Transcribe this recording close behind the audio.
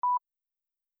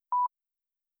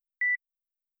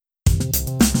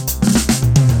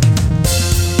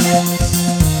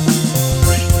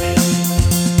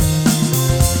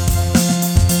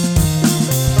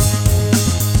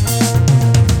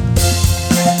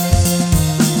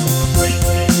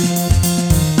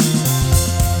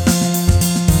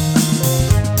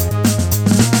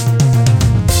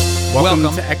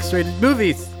Welcome to X-Rated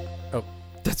Movies. Oh,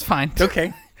 That's fine.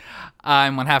 okay.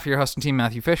 I'm one half of your hosting team,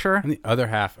 Matthew Fisher. And the other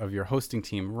half of your hosting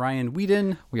team, Ryan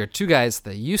Whedon. We are two guys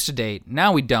that used to date.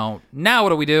 Now we don't. Now what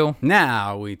do we do?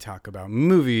 Now we talk about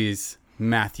movies,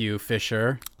 Matthew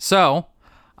Fisher. So,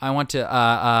 I want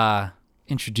to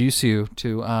introduce you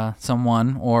to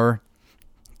someone, or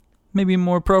maybe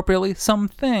more appropriately,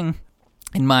 something,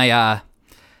 in my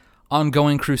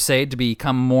ongoing crusade to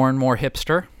become more and more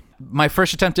hipster. My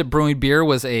first attempt at brewing beer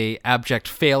was a abject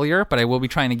failure, but I will be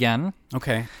trying again.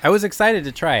 Okay. I was excited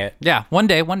to try it. Yeah, one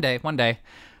day.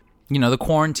 You know, the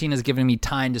quarantine has given me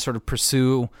time to sort of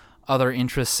pursue other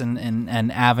interests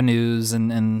and avenues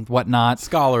and whatnot.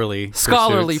 Scholarly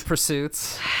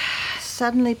pursuits.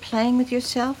 Suddenly playing with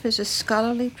yourself is a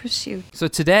scholarly pursuit. So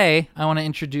today, I want to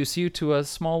introduce you to a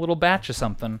small little batch of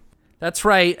something. That's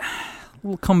right, a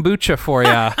little kombucha for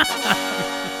ya.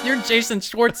 You're Jason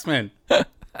Schwartzman.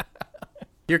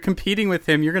 You're competing with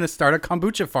him. You're going to start a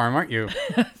kombucha farm, aren't you?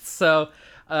 So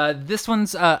this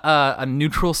one's a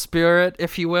neutral spirit,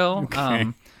 if you will. Okay.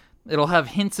 It'll have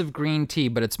hints of green tea,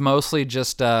 but it's mostly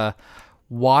just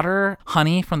water,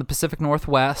 honey from the Pacific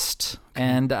Northwest,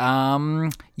 and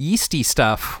yeasty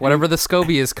stuff, whatever the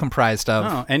SCOBY is comprised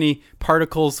of. Oh, any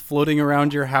particles floating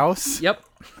around your house? Yep.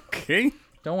 Okay.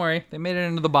 Don't worry. They made it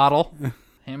into the bottle.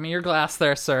 Hand me your glass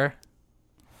there, sir.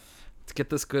 Let's get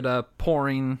this good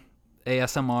pouring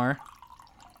ASMR.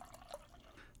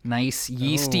 Nice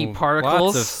yeasty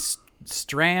particles. Lots of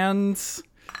strands.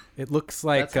 It looks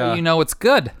like That's how you know it's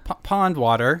good. pond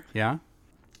water. Yeah.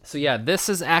 So yeah, this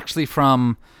is actually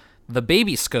from the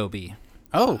baby SCOBY.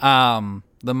 Oh.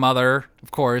 The mother,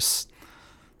 of course,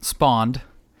 spawned,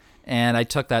 and I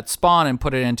took that spawn and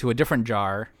put it into a different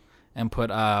jar and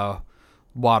put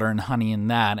water and honey in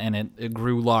that, and it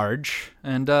grew large.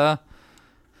 And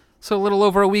so a little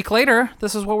over a week later,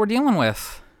 this is what we're dealing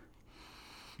with.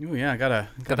 Oh yeah, got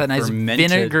that nice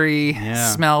vinegary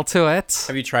smell to it.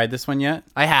 Have you tried this one yet?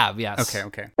 I have, yes.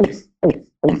 Okay.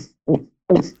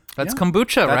 That's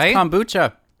kombucha, right? That's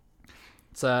kombucha.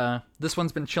 It's this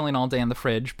one's been chilling all day in the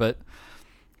fridge, but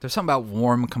there's something about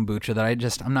warm kombucha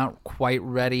that I'm not quite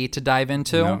ready to dive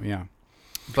into. No, yeah.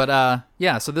 But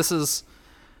yeah, so this is,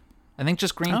 I think,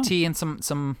 just green tea and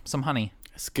some honey.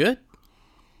 It's good.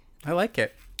 I like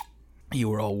it. You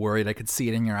were all worried I could see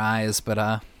it in your eyes,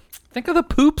 but think of the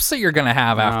poops that you're gonna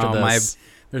have after this.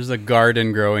 There's a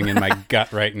garden growing in my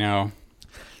gut right now.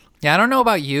 Yeah, I don't know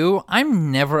about you. I'm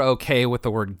never okay with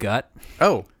the word gut.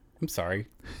 Oh, I'm sorry.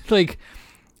 Like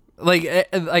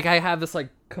I have this like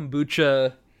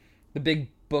kombucha, the big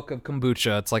book of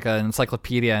kombucha. It's like an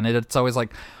encyclopedia, and it's always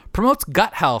like promotes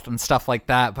gut health and stuff like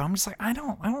that. But I'm just like, I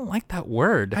don't like that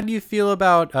word. How do you feel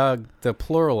about the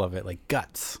plural of it, like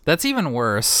guts? That's even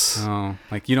worse. Oh,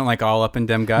 like you don't like all up and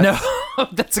dem guts? No,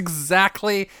 that's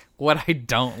exactly what I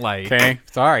don't like. Okay,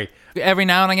 sorry. Every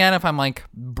now and again, if I'm like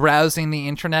browsing the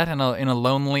internet in a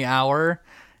lonely hour,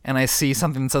 and I see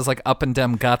something that says like up and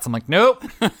dem guts, I'm like, nope.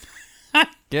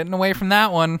 Getting away from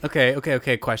that one.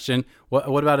 Okay. Question: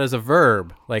 What about as a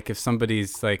verb? Like if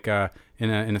somebody's like in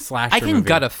a slasher I can movie.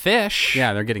 gut a fish.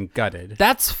 Yeah, they're getting gutted.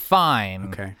 That's fine.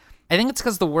 Okay. I think it's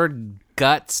because the word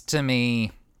guts to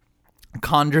me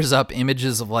conjures up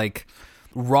images of like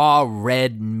raw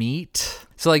red meat.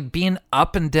 So like being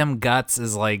up in dem guts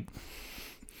is like,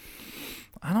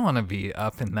 I don't want to be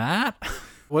up in that.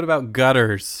 What about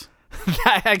gutters?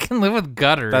 I can live with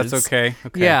gutters. That's okay.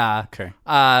 Yeah. Okay.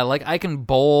 Like I can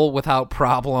bowl without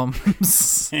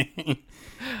problems.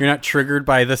 You're not triggered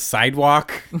by the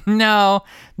sidewalk? No.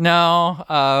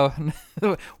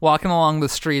 Walking along the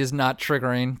street is not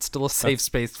triggering. It's still a safe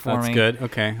space for me. That's good.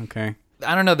 Okay.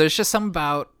 I don't know. There's just something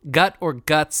about gut or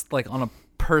guts like on a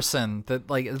person that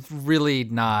like is really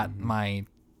not my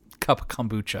cup of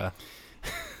kombucha.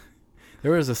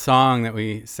 There was a song that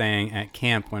we sang at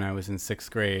camp when I was in 6th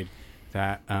grade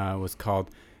that was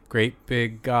called Great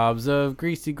Big Gobs of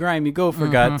Greasy Grimy Gopher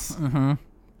Guts. Mm-hmm.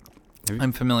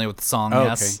 I'm familiar with the song, Oh,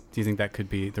 yes. okay. Do you think that could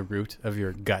be the root of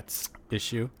your guts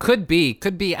issue? Could be.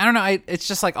 I don't know. It's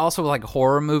just like also like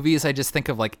horror movies. I just think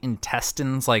of like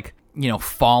intestines, like, you know,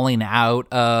 falling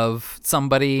out of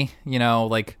somebody, you know,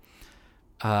 like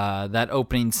that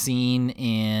opening scene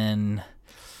in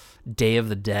Day of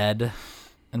the Dead.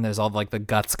 And there's all like the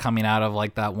guts coming out of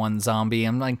like that one zombie.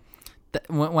 I'm like,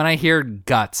 when I hear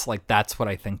guts, like that's what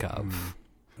I think of.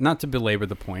 Not to belabor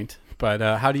the point, but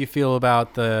how do you feel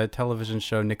about the television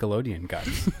show Nickelodeon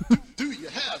Guts?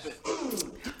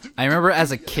 I remember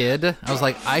as a kid, I was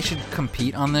like, I should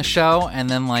compete on this show. And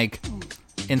then like,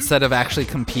 instead of actually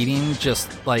competing,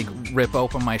 just like rip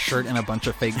open my shirt and a bunch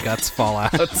of fake guts fall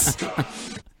out.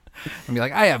 And be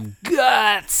like, I have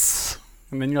guts.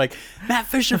 And then you're like, Matt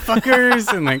Fisher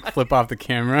fuckers, and like flip off the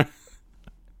camera.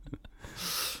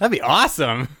 That'd be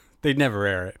awesome. They'd never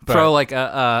air it. But Throw like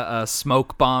a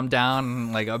smoke bomb down,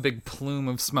 and like a big plume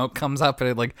of smoke comes up, and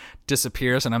it like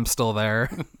disappears, and I'm still there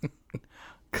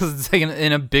because it's like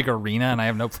in a big arena, and I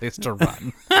have no place to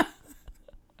run.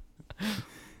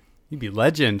 you'd be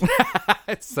legend.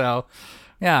 So,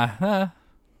 yeah.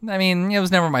 I mean, it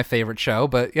was never my favorite show,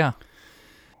 but yeah.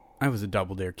 I was a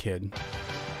Double Dare kid.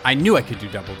 I knew I could do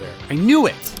Double Dare. I knew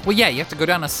it. Well, yeah, you have to go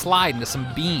down a slide into some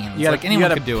beans. You gotta, Like anyone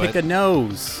you could do pick it. a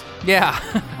nose. Yeah.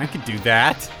 I could do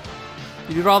that.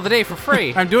 You do it all the day for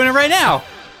free. I'm doing it right now.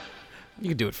 You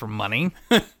could do it for money.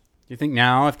 Do you think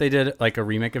now if they did like a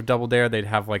remake of Double Dare, they'd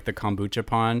have like the kombucha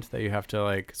pond that you have to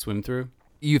like swim through?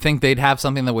 You think they'd have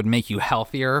something that would make you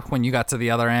healthier when you got to the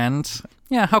other end?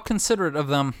 Yeah, how considerate of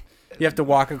them. You have to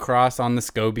walk across on the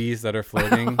scobies that are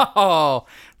floating. Oh,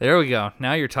 there we go.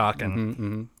 Now you're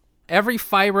talking. Every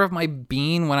fiber of my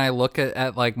being when I look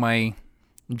at like my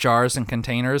jars and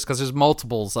containers, because there's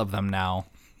multiples of them now,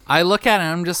 I look at it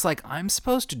and I'm just like, I'm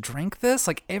supposed to drink this?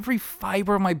 Like every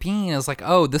fiber of my being is like,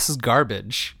 oh, this is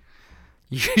garbage.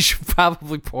 You should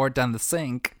probably pour it down the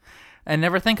sink and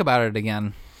never think about it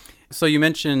again. So you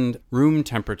mentioned room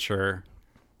temperature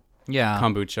Yeah.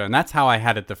 kombucha, and that's how I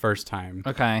had it the first time.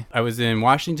 Okay. I was in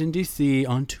Washington, D.C.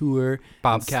 on tour.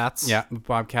 Bobcats. Yeah,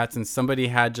 Bobcats, and somebody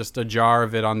had just a jar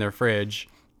of it on their fridge.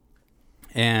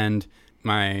 And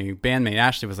my bandmate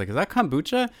Ashley was like, is that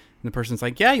kombucha? And the person's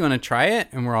like, yeah, you want to try it?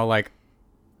 And we're all like,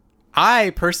 I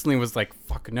personally was like,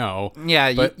 fuck no.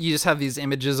 Yeah, But- you just have these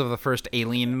images of the first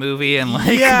Alien movie and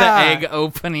like Yeah. the egg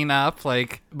opening up.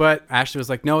 Like, But Ashley was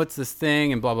like, no, it's this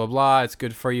thing and blah, blah, blah. It's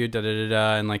good for you,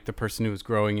 da-da-da-da. And like the person who was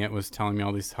growing it was telling me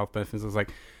all these health benefits. I was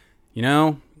like, you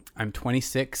know, I'm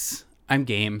 26. I'm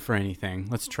game for anything.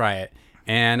 Let's try it.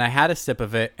 And I had a sip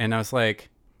of it and I was like,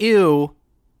 ew.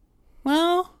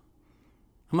 Well,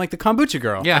 I'm like the kombucha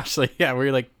girl. Yeah. Actually, yeah, where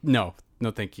you're like, no,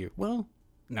 thank you. Well,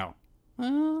 no.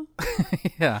 Well.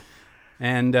 yeah.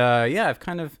 And yeah, I've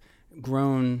kind of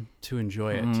grown to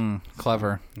enjoy it.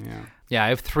 Clever. Yeah. Yeah, I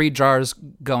have 3 jars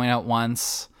going out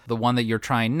once. The one that you're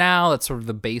trying now, that's sort of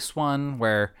the base one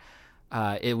where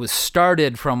it was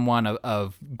started from one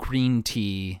of green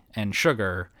tea and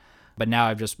sugar, but now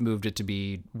I've just moved it to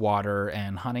be water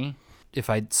and honey. If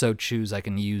I so choose, I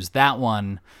can use that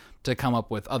one to come up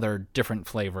with other different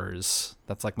flavors.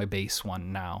 That's like my base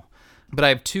one now. But I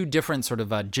have 2 different sort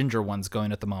of ginger ones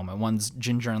going at the moment. One's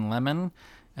ginger and lemon,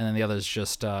 and then the other's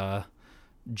just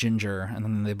ginger, and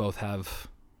then they both have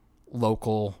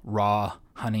local raw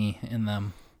honey in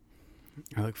them.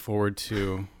 I look forward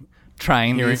to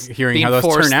Trying Hearing- these, hearing being how those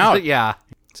forced- turn out. Yeah.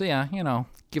 So yeah, you know,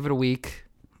 give it a week.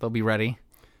 They'll be ready.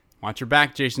 watch your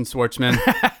back, Jason Schwartzman.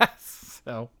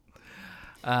 So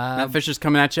Matt Fisher's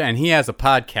coming at you, and he has a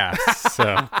podcast.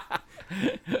 So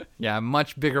yeah,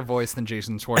 much bigger voice than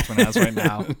Jason Schwartzman has right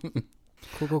now.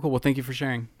 cool. Well, thank you for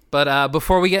sharing. But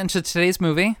before we get into today's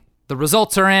movie, the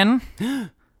results are in.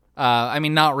 I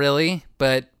mean, not really,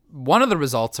 but one of the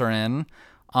results are in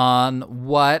on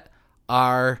what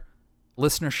our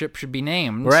listenership should be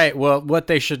named. Right. Well, what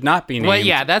they should not be named. Well,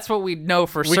 yeah, that's what we know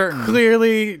for we certain.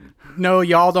 clearly know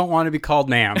y'all don't want to be called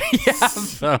ma'am. Yeah.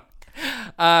 So,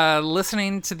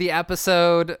 Listening to the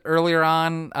episode earlier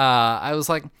on, I was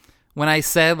like, when I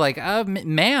said like,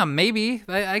 ma'am, maybe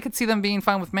I could see them being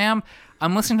fine with ma'am.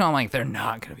 I'm listening to them, I'm like, they're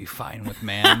not going to be fine with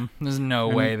ma'am. There's no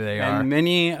way they are. and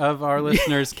many of our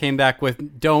listeners came back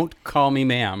with, "Don't call me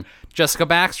ma'am." Jessica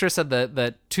Baxter said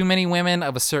that too many women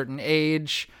of a certain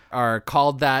age are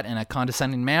called that in a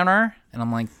condescending manner. And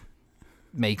I'm like,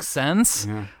 makes sense.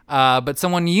 Yeah. But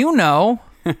someone you know,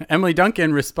 Emily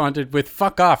Duncan responded with,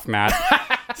 "Fuck off, Matt."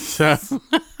 So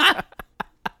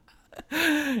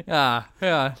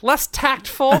yeah, less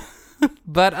tactful,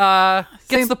 but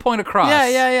gets the point across.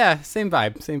 yeah. Same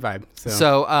vibe.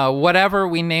 So whatever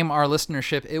we name our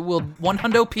listenership, it will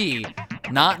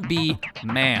 100p not be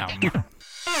ma'am.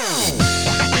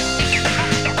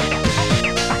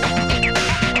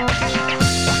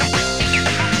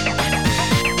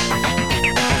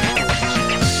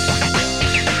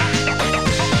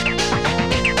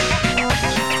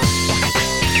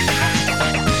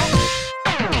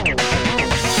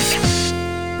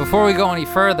 Before we go any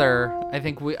further, I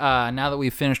think we now that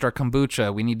we've finished our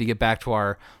kombucha, we need to get back to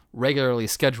our regularly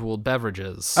scheduled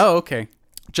beverages. Oh, okay.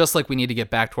 Just like we need to get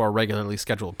back to our regularly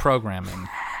scheduled programming.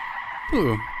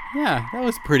 Ooh, yeah, that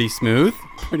was pretty smooth.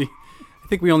 I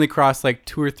think we only crossed like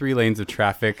 2 or 3 lanes of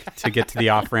traffic to get to the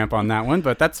off ramp on that one,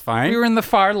 but that's fine. We were in the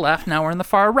far left, now we're in the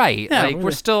far right. Yeah, like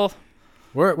we're still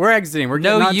We're exiting. We're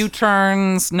no getting on-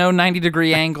 U-turns, no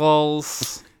 90-degree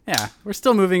angles. Yeah, we're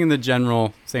still moving in the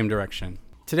general same direction.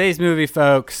 Today's movie,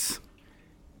 folks,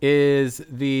 is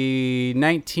the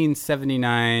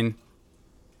 1979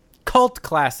 cult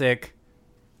classic,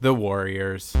 The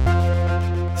Warriors.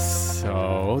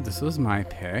 So this was my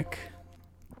pick.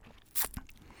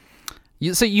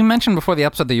 So you mentioned before the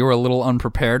episode that you were a little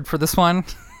unprepared for this one.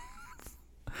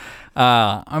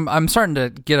 I'm starting to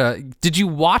get a... Did you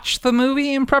watch the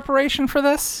movie in preparation for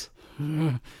this?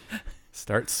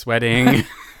 Start sweating.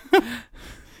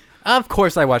 Of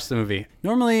course I watched the movie.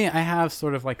 Normally I have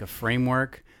sort of like a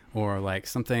framework or like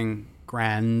something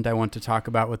grand I want to talk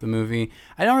about with the movie.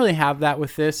 I don't really have that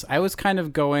with this. I was kind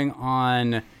of going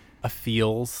on a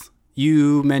feels.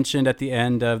 You mentioned at the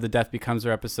end of the Death Becomes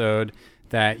Her episode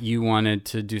that you wanted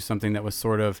to do something that was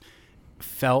sort of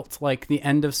felt like the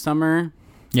end of summer.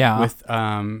 Yeah. With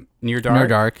Near Dark. Near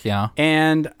Dark, yeah.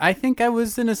 And I think I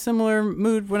was in a similar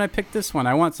mood when I picked this one.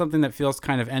 I want something that feels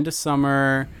kind of end of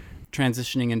summer,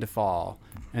 transitioning into fall.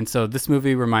 And so this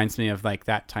movie reminds me of like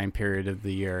that time period of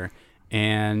the year.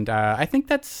 And I think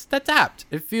that's apt.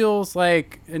 It feels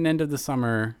like an end of the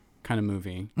summer kind of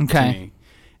movie to me.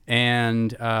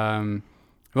 And I've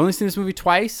only seen this movie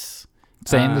twice.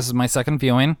 Same. This is my second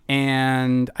viewing.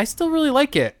 And I still really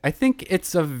like it. I think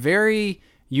it's a very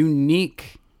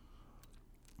unique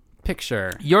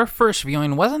picture. Your first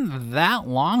viewing wasn't that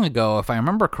long ago, if I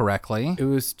remember correctly. It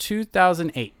was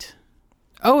 2008.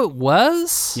 Oh, it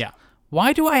was? Yeah.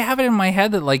 Why do I have it in my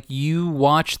head that like you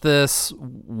watched this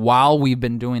while we've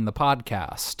been doing the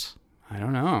podcast? I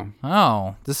don't know.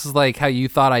 Oh, this is like how you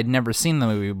thought I'd never seen the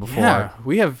movie before. Yeah,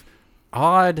 we have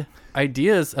odd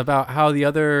ideas about how the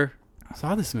other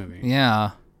saw this movie.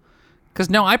 Yeah. Because,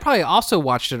 no, I probably also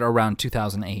watched it around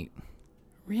 2008.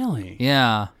 Really?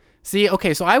 Yeah. See,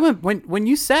 okay, so I went, when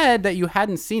you said that you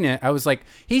hadn't seen it, I was like,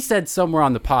 he said somewhere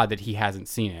on the pod that he hasn't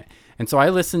seen it. And so I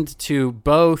listened to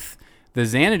both the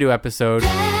Xanadu episode,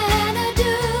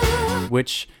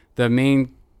 which the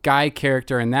main guy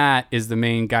character in that is the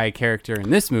main guy character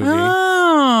in this movie. Oh.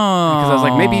 Because I was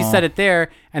like, maybe he said it there.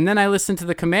 And then I listened to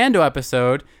the Commando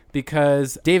episode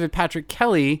because David Patrick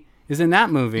Kelly is in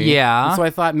that movie. Yeah. And so I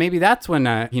thought maybe that's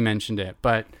when he mentioned it.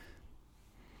 But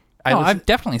I've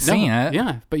definitely seen it.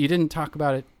 Yeah, but you didn't talk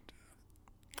about it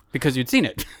because you'd seen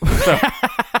it. So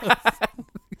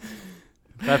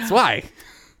that's why.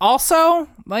 Also,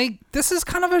 like, this is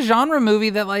kind of a genre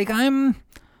movie that, like, I'm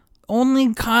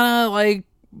only kind of, like,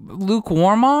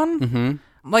 lukewarm on.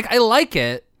 Mm-hmm. Like, I like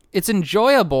it. It's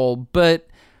enjoyable, but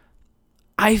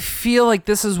I feel like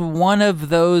this is one of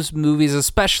those movies,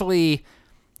 especially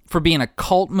for being a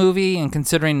cult movie and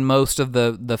considering most of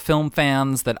the film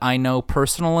fans that I know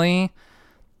personally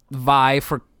vie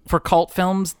for cult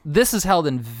films, this is held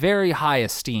in very high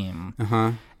esteem.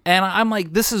 Uh-huh. And I'm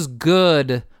like, this is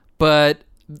good, but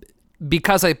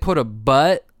because I put a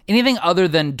but, anything other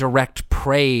than direct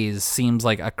praise seems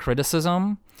like a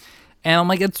criticism. And I'm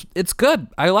like, it's good.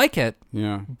 I like it.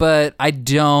 Yeah. But I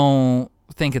don't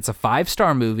think it's a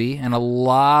 5-star movie, and a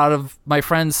lot of my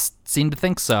friends seem to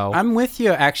think so. I'm with you,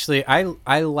 actually.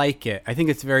 I like it. I think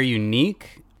it's very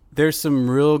unique. There's some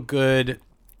real good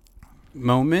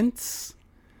moments.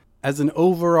 As an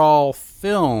overall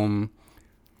film,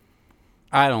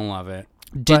 I don't love it.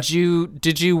 Did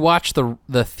you watch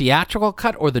the theatrical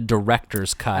cut or the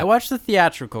director's cut? I watched the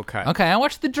theatrical cut. Okay, I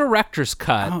watched the director's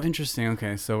cut. Oh, interesting.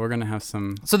 Okay, so we're gonna have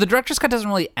some. So the director's cut doesn't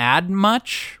really add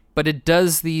much, but it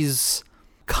does these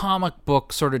comic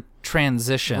book sort of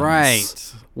transitions.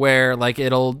 Right. Where like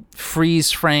it'll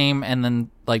freeze frame and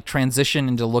then like transition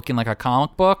into looking like a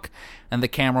comic book, and the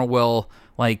camera will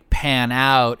like pan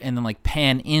out and then like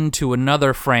pan into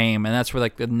another frame, and that's where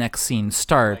like the next scene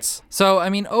starts. So I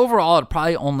mean, overall it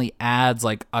probably only adds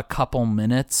like a couple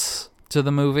minutes to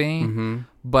the movie,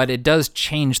 but it does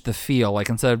change the feel. Like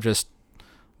instead of just,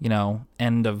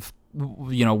 end of,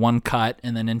 one cut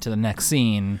and then into the next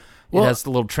scene, it has the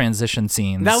little transition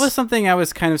scenes. That was something I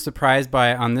was kind of surprised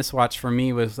by on this watch for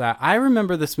me, was that I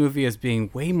remember this movie as being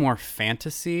way more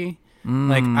fantasy.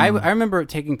 Like I remember it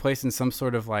taking place in some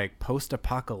sort of like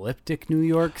post-apocalyptic New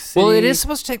York City. Well, it is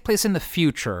supposed to take place in the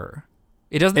future.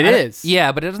 It doesn't. It is.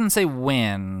 Yeah, but it doesn't say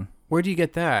when. Where do you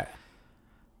get that?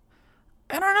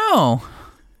 I don't know.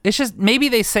 It's just maybe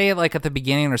they say it like at the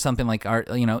beginning or something like,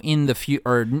 in the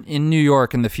or in New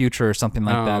York in the future or something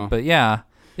like that. But yeah,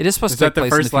 it is supposed to take place in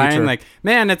the future. Is that the first line? Like,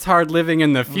 man, it's hard living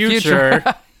in the future.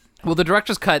 Well, the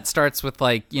director's cut starts with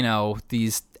like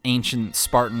these ancient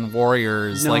Spartan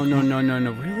warriors. No,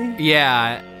 really?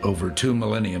 Yeah. Over 2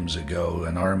 millenniums ago,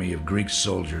 an army of Greek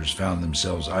soldiers found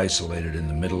themselves isolated in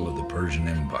the middle of the Persian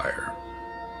Empire,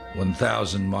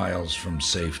 1,000 miles from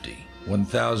safety.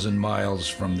 1,000 miles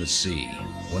from the sea,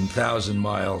 1,000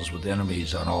 miles with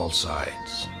enemies on all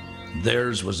sides.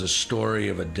 Theirs was a story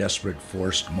of a desperate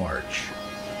forced march.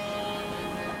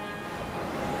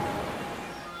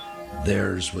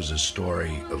 Theirs was a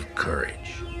story of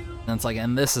courage. And it's like,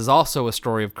 and this is also a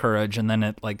story of courage. And then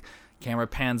it like camera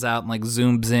pans out and like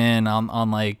zooms in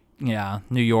on like, yeah,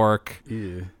 New York.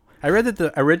 Yeah. I read that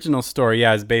the original story,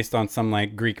 is based on some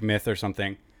like Greek myth or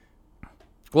something.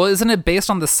 Well, isn't it based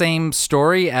on the same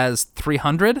story as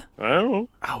 300? Oh,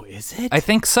 is it? I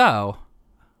think so.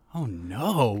 Oh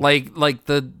no! Like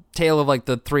the tale of like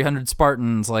the 300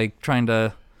 Spartans like trying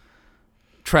to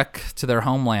trek to their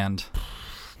homeland.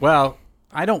 Well,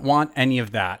 I don't want any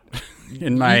of that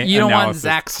in my You don't want analysis.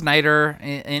 Zack Snyder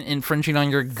infringing on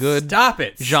your good Stop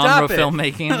it! genre Stop it.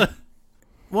 filmmaking.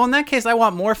 Well, in that case, I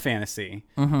want more fantasy.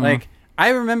 Like, I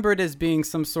remember it as being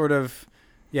some sort of,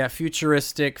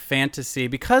 futuristic fantasy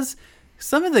because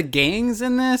some of the gangs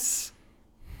in this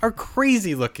are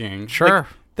crazy looking. Sure. Like,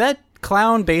 that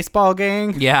clown baseball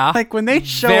gang. Yeah. Like, when they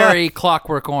show Very up,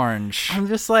 Clockwork Orange. I'm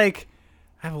just like,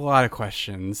 I have a lot of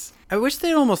questions. I wish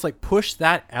they'd almost, like, push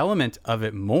that element of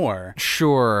it more.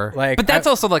 Sure. Like, but that's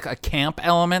also like a camp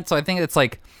element, so I think it's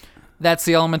like that's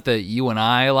the element that you and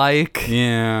I like.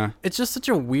 Yeah. It's just such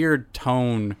a weird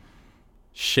tone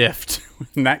shift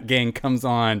when that gang comes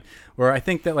on, where I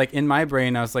think that, like, in my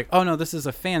brain, I was like, oh, no, this is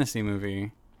a fantasy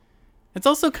movie. It's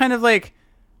also kind of like,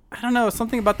 I don't know,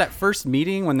 something about that first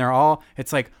meeting when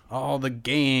it's like all the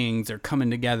gangs are coming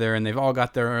together and they've all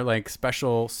got their, like,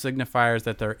 special signifiers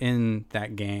that they're in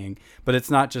that gang. But it's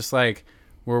not just like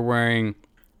we're wearing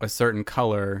a certain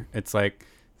color. It's like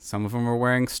some of them are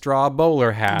wearing straw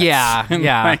bowler hats. Yeah, And,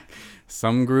 yeah. like,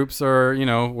 some groups are,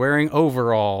 wearing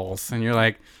overalls. And you're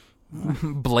like,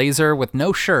 Blazer with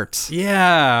no shirt.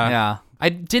 yeah. Yeah. I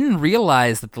didn't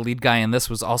realize that the lead guy in this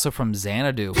was also from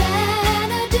Xanadu.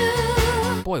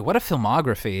 Boy, what a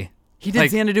filmography. He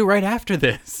did Xanadu right after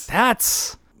this.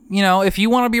 That's, if you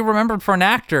want to be remembered for an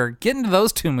actor, get into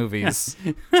those two movies.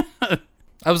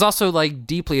 I was also like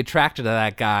deeply attracted to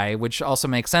that guy, which also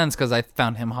makes sense because I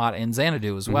found him hot in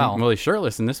Xanadu as well. Well, he's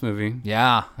shirtless in this movie.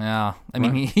 Yeah. I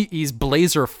mean, he's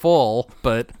blazer full,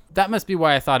 but That must be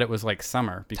why I thought it was like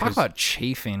summer. talk Because about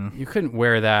chafing. you couldn't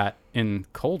wear that in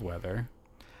cold weather.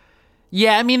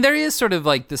 Yeah, I mean, there is sort of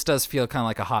like, this does feel kind of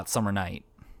like a hot summer night.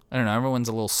 I don't know, everyone's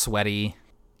a little sweaty.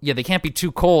 Yeah, they can't be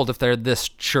too cold if they're this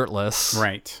shirtless.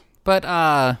 Right. But,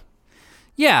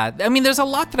 yeah, I mean, there's a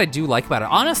lot that I do like about it.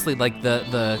 Honestly, like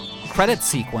the credit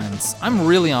sequence, I'm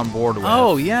really on board with.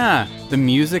 Oh, yeah. The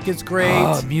music is great.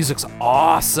 Oh, music's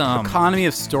awesome. Economy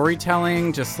of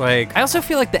storytelling, just like... I also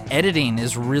feel like the editing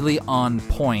is really on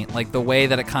point. Like the way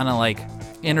that it kind of like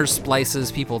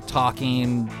intersplices people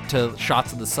talking to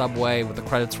shots of the subway with the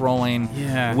credits rolling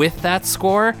with that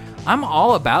score. I'm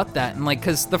all about that. And like,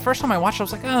 because the first time I watched it, I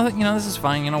was like, oh, this is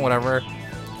fine, whatever.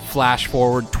 Flash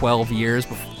forward 12 years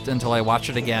until I watch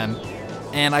it again.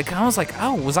 And I kind of was like,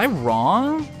 oh, was I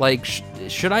wrong? Like,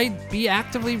 should I be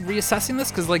actively reassessing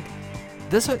this? Because like,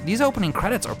 these opening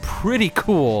credits are pretty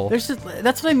cool.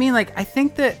 That's what I mean. Like, I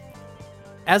think that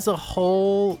as a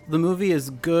whole, the movie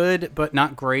is good, but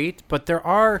not great. But there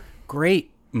are great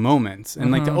moments.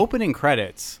 And like the opening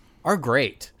credits are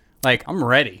great. Like, I'm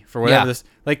ready for whatever this...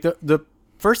 Like, the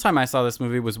first time I saw this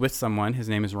movie was with someone. His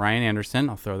name is Ryan Anderson.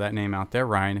 I'll throw that name out there.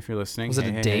 Ryan, if you're listening. Was it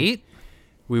a date?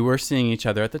 We were seeing each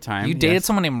other at the time. You dated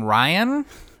someone named Ryan?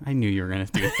 I knew you were going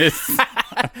to do this.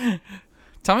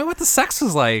 Tell me what the sex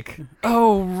was like.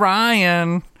 Oh,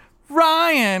 Ryan.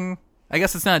 Ryan. I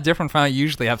guess it's not different from how you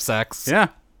usually have sex. Yeah.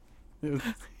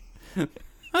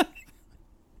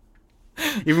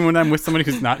 Even when I'm with somebody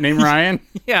who's not named Ryan.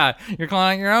 Yeah, you're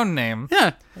calling out your own name.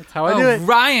 Yeah, that's how I do it.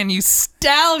 Ryan, you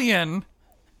stallion.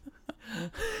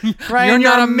 Ryan, you're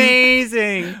not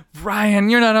amazing. Ryan,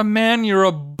 you're not a man, you're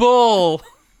a bull.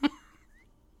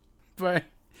 But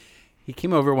he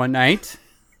came over one night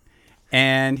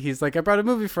and he's like, I brought a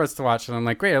movie for us to watch. And I'm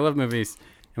like, great, I love movies.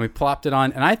 And we plopped it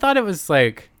on. And I thought it was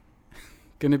like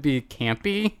going to be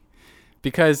campy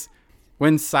because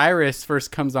when Cyrus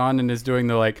first comes on and is doing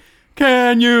the like,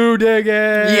 can you dig it?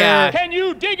 Yeah. Can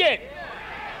you dig it?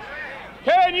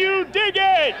 Can you dig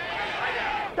it?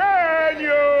 Can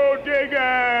you dig it?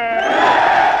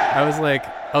 I was like,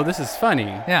 oh, this is funny.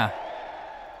 Yeah.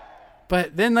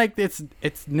 But then like it's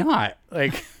not.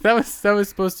 Like that was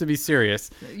supposed to be serious.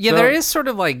 Yeah, So- there is sort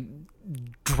of like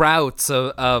droughts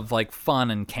of like fun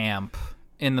and camp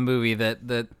in the movie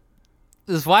that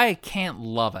is why I can't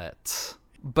love it.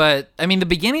 But I mean, the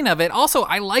beginning of it also,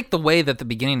 I like the way that the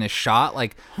beginning is shot.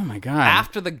 Like, oh my God.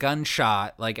 after the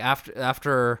gunshot, like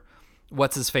after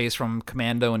what's his face from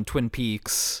Commando and Twin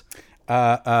Peaks.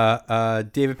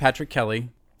 David Patrick Kelly.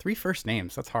 3 first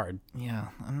names. That's hard. Yeah,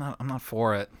 I'm not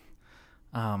for it.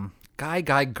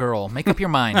 Guy, girl. Make up your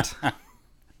mind.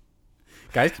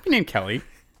 Guys can be named Kelly.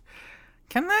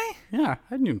 Can they? Yeah,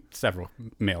 I knew several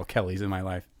male Kellys in my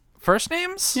life. First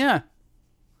names? Yeah.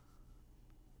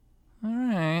 All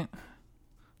right.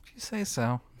 If you say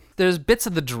so. There's bits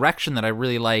of the direction that I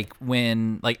really like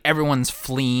when like everyone's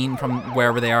fleeing from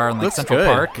wherever they are in like Looks Central good.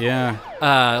 Park. Yeah.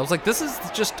 I was like, this is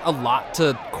just a lot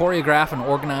to choreograph and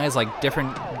organize, like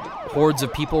different hordes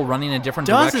of people running in different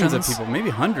Dozens directions. of people, maybe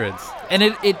hundreds. And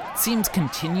it seems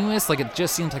continuous. Like it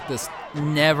just seems like this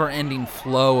never-ending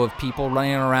flow of people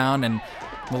running around, and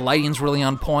the lighting's really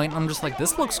on point. I'm just like,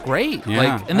 this looks great. Yeah,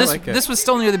 like, and I this like it. this was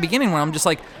still near the beginning when I'm just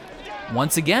like,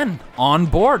 once again, on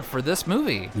board for this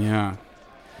movie. Yeah.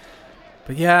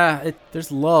 But yeah,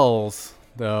 there's lulls,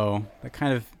 though, that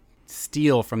kind of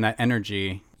steal from that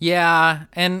energy. Yeah,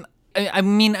 and I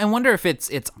mean, I wonder if it's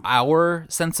our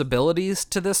sensibilities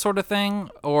to this sort of thing,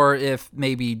 or if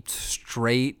maybe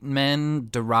straight men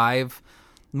derive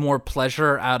more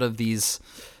pleasure out of these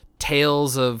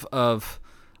tales of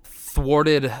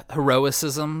thwarted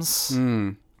heroicisms.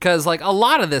 Because, like, a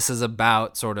lot of this is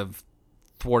about sort of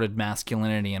thwarted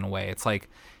masculinity in a way. It's like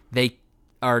they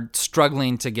are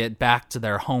struggling to get back to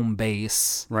their home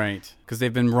base. Right. Because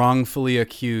they've been wrongfully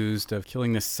accused of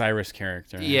killing this Cyrus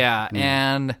character. Yeah,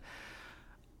 and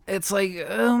it's like,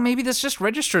 maybe this just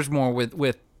registers more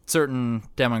with certain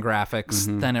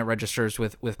demographics than it registers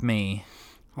with me.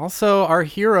 Also, our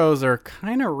heroes are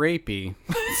kind of rapey.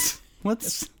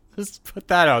 Let's just put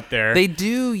that out there. They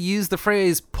do use the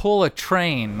phrase pull a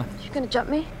train. You gonna jump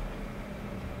me?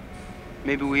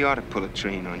 Maybe we ought to pull a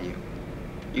train on you.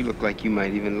 You look like you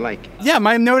might even like it. Yeah,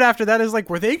 my note after that is like,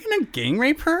 were they going to gang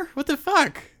rape her? What the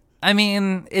fuck? I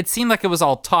mean, it seemed like it was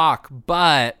all talk,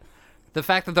 but the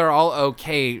fact that they're all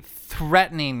okay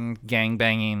threatening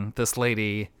gangbanging this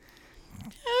lady,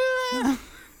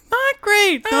 Not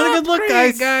great. Not a good look,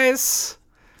 great, guys.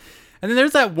 And then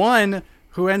there's that one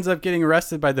who ends up getting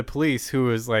arrested by the police who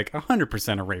is like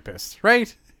 100% a rapist,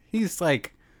 right? He's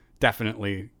like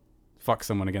definitely fuck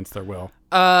someone against their will.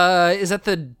 Is that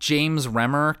the James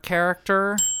Remmer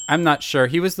character I'm not sure.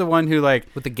 He was the one who like,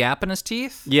 with the gap in his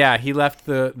teeth? yeah, he left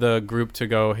the group to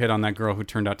go hit on that girl who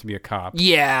turned out to be a cop.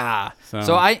 Yeah.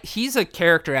 So- He's a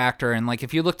character actor, and like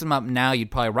if you looked him up now, you'd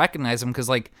probably recognize him because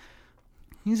like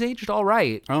he's aged all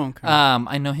right. Oh, okay.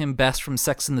 I know him best from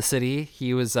Sex and the City.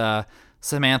 He was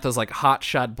Samantha's like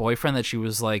hotshot boyfriend that she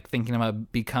was like thinking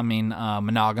about becoming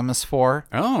monogamous for.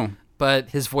 Oh, But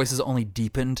his voice has only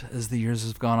deepened as the years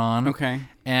have gone on. okay.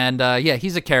 And yeah,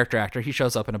 he's a character actor. He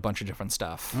shows up in a bunch of different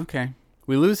stuff. Okay.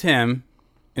 We lose him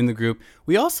in the group.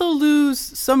 We also lose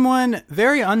someone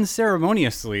very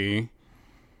unceremoniously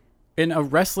in a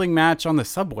wrestling match on the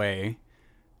subway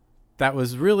that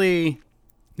was really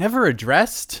never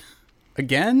addressed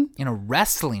again. In a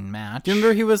wrestling match. Do you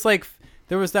remember he was like,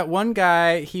 there was that one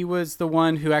guy, he was the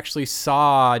one who actually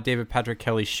saw David Patrick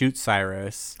Kelly shoot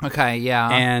Cyrus. Okay, yeah.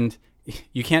 And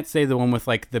you can't say the one with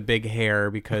like the big hair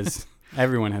because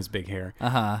everyone has big hair.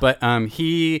 Uh-huh. But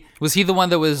he Was he the one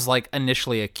that was like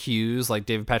initially accused? Like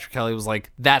David Patrick Kelly was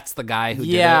like, "That's the guy who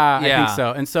yeah, did it." I think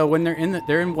so. And so when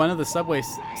they're in one of the subway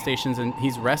stations and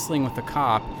he's wrestling with the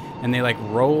cop and they like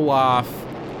roll off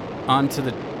onto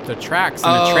the tracks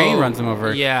and the train runs them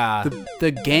over. Yeah.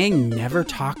 The gang never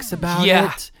talks about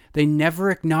Yeah. it. They never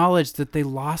acknowledge that they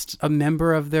lost a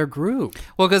member of their group.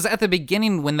 Well, because at the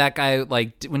beginning, when that guy,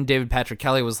 like, when David Patrick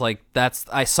Kelly was like,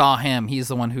 I saw him, he's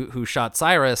the one who shot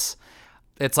Cyrus,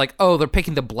 it's like, oh, they're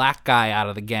picking the black guy out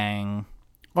of the gang.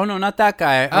 Oh, no, not that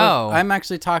guy. Oh. I'm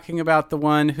actually talking about the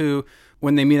one who,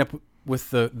 when they meet up with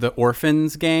the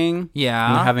orphans gang, Yeah.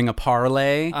 and they're having a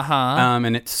parlay, Uh-huh.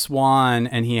 and it's Swan,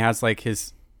 and he has like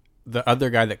the other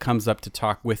guy that comes up to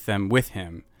talk with them with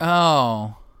him.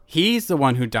 Oh. He's the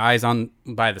one who dies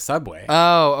by the subway.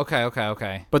 Oh,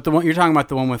 okay. But the one you're talking about,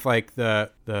 the one with like the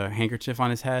handkerchief on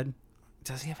his head.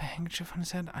 Does he have a handkerchief on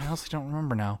his head? I honestly don't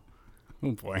remember now.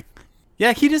 Oh boy.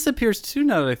 Yeah, he disappears too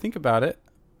now that I think about it.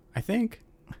 I think.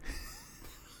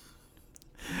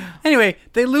 Anyway,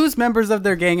 they lose members of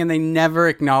their gang and they never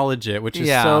acknowledge it, which is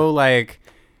Yeah. so like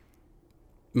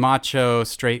macho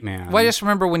straight man. Well, I just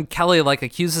remember when Kelly like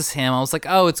accuses him, I was like,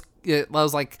 I was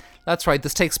like, that's right.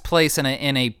 This takes place in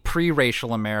a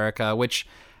pre-racial America, which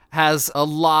has a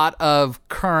lot of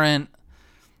current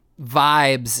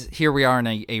vibes. Here we are in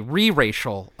a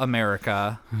re-racial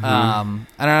America. I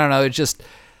don't know. It just,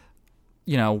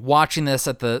 watching this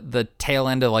at the tail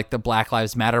end of like the Black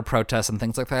Lives Matter protests and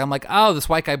things like that, I'm like, oh, this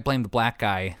white guy blamed the black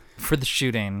guy for the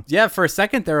shooting. Yeah, for a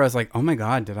second there, I was like, oh my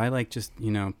God, did I like just,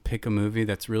 pick a movie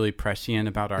that's really prescient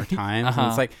about our times? And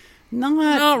it's like,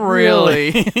 not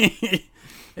really.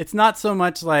 It's not so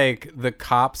much like the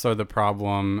cops are the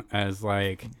problem as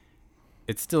like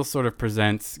it still sort of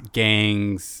presents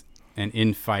gangs and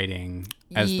infighting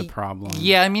as the problem.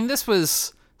 Yeah, I mean, this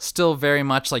was still very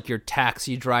much like your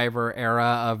Taxi Driver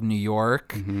era of New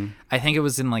York. Mm-hmm. I think it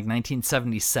was in like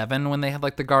 1977 when they had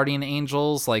like the Guardian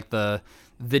Angels, like the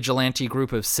vigilante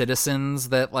group of citizens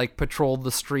that like patrolled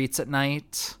the streets at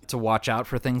night to watch out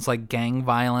for things like gang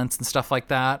violence and stuff like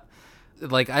that.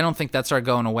 Like, I don't think that started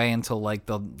going away until like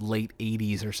the late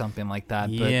 80s or something like that.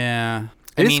 But, yeah.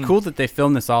 I It's mean, cool that they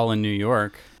filmed this all in New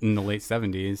York in the late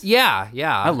 70s. Yeah.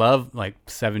 I love like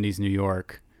 70s New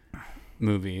York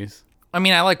movies. I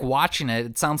mean, I like watching it.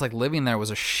 It sounds like living there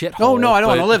was a shithole. Oh, no, I don't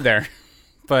but- want to live there.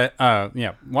 But,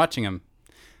 yeah, watching them.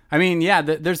 I mean, yeah,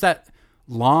 there's that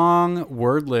long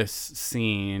wordless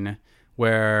scene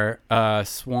where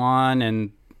Swan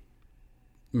and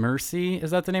Mercy, is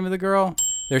that the name of the girl?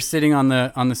 They're sitting on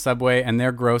the subway and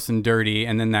they're gross and dirty,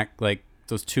 and then that like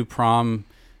those two prom,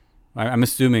 I'm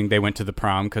assuming they went to the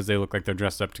prom because they look like they're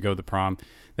dressed up to go to the prom.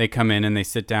 They come in and they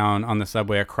sit down on the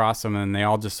subway across them, and they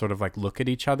all just sort of like look at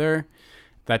each other.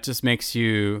 That just makes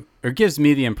you, or gives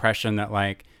me the impression that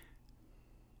like,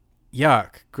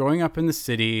 yuck, growing up in the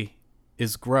city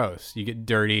is gross. You get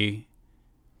dirty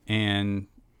and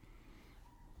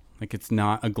like it's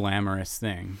not a glamorous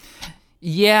thing.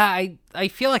 Yeah, I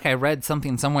feel like I read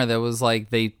something somewhere that was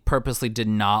like they purposely did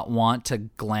not want to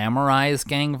glamorize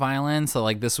gang violence. So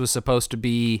like this was supposed to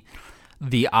be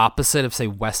the opposite of, say,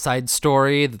 West Side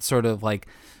Story, that sort of like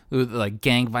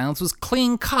gang violence was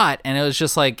clean cut, and it was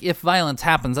just like, if violence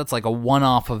happens, that's like a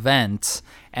one-off event,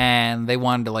 and they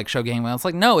wanted to like show gang violence.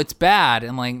 Like, no, it's bad,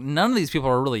 and like none of these people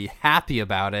are really happy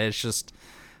about it. It's just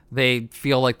they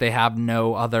feel like they have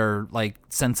no other like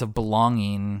sense of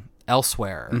belonging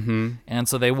elsewhere. And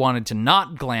so they wanted to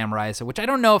not glamorize it, which I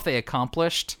don't know if they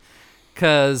accomplished,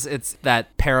 because it's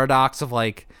that paradox of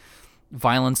like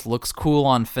violence looks cool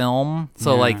on film,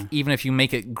 so like even if you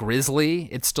make it grisly,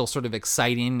 it's still sort of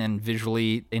exciting and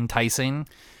visually enticing.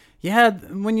 Yeah,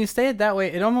 when you say it that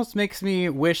way, it almost makes me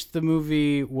wish the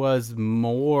movie was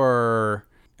more,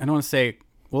 I don't want to say,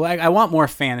 well, I want more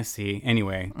fantasy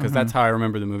anyway, because that's how I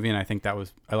remember the movie, and I think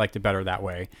I liked it better that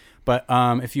way. But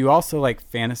if you also like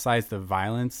fantasize the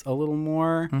violence a little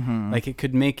more, like it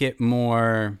could make it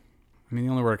more, I mean,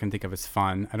 the only word I can think of is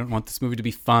fun. I don't want this movie to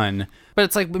be fun. But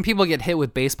it's like when people get hit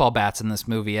with baseball bats in this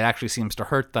movie, it actually seems to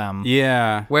hurt them.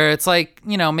 Yeah. Where it's like,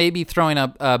 maybe throwing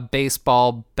a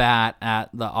baseball bat at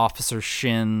the officer's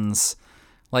shins,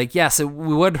 like, yes, it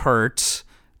would hurt,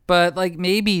 but like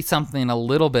maybe something a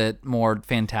little bit more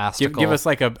fantastical. Give us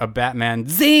like a Batman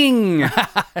zing!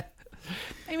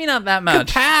 Maybe not that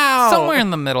much. Kapow! Somewhere in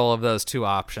the middle of those two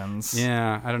options.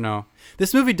 Yeah, I don't know.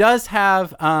 This movie does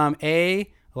have a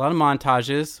lot of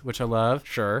montages, which I love.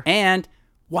 Sure. And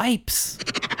wipes.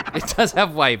 It does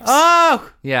have wipes.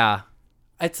 Oh! Yeah.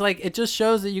 It's like, it just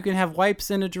shows that you can have wipes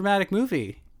in a dramatic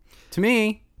movie. To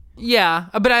me. Yeah,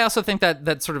 but I also think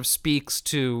that sort of speaks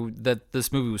to that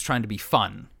this movie was trying to be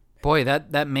fun. Boy,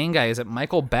 that main guy, is it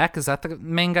Michael Beck? Is that the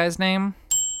main guy's name?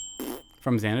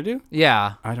 From Xanadu?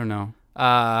 Yeah. I don't know.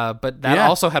 But that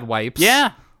also had wipes.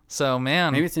 Yeah. So,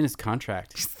 man. Maybe it's in his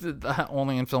contract.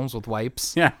 Only in films with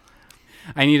wipes. Yeah.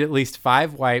 I need at least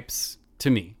 5 wipes to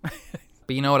me.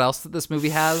 But you know what else that this movie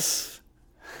has?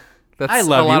 That's I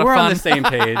love a lot you. of We're fun. on the same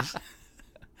page.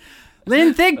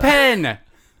 Lynn Thigpen!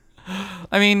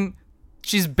 I mean,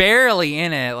 she's barely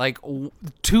in it. Like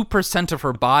 2% of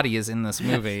her body is in this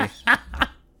movie.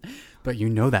 But you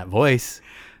know that voice.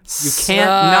 You Such can't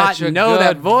not a know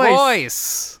that good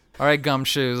voice. All right,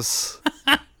 Gumshoes.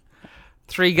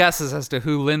 3 guesses as to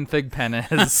who Lynn Thigpen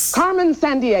is. Carmen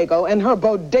Sandiego and her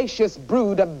bodacious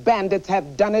brood of bandits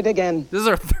have done it again. This is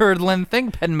our 3rd Lynn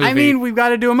Thigpen movie. I mean, we've got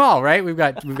to do them all, right? We've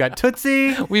got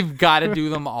Tootsie. we've got to do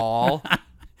them all.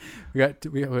 We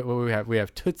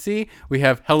have Tootsie. We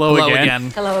have Hello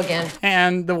Again. Hello again.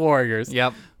 And the Warriors.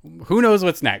 Yep. Who knows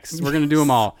what's next? We're gonna do them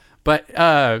all. But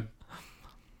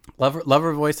love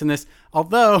her voice in this.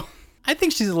 Although I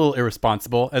think she's a little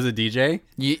irresponsible as a DJ.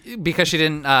 Because she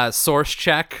didn't source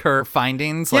check her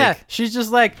findings. Yeah, Like, she's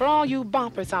just like, For all you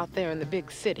boppers out there in the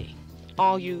big city,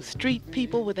 all you street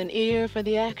people with an ear for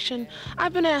the action,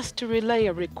 I've been asked to relay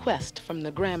a request from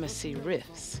the Gramercy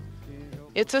Riffs.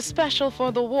 It's a special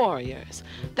for the Warriors.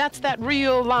 That's that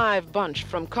real live bunch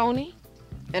from Coney.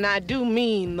 And I do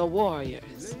mean the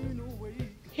Warriors.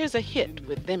 Here's a hit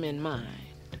with them in mind.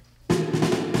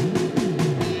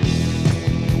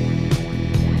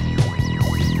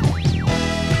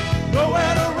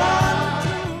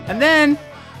 And then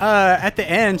at the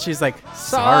end, she's like,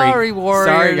 Sorry,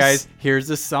 warriors. Sorry, guys. Here's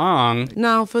a song.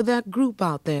 Now, for that group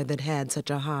out there that had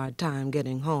such a hard time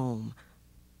getting home,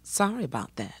 sorry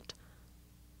about that.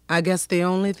 I guess the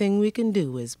only thing we can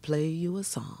do is play you a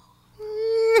song.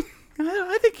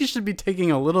 I think you should be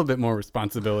taking a little bit more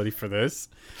responsibility for this.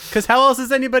 Because how else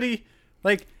is anybody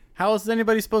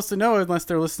supposed to know unless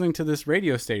they're listening to this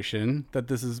radio station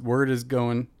that word is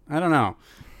going? I don't know.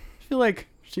 I feel like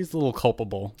she's a little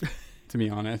culpable, to be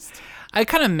honest. I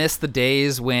kind of miss the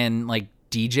days when like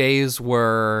DJs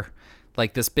were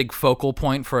like this big focal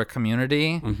point for a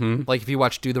community. Mm-hmm. Like if you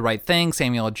watch Do the Right Thing,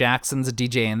 Samuel L. Jackson's a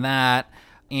DJ in that.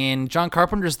 In John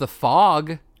Carpenter's The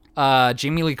Fog,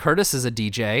 Jamie Lee Curtis is a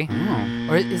DJ.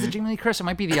 Or is it Jamie Lee Curtis? It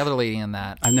might be the other lady in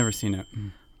that. I've never seen it.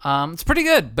 It's pretty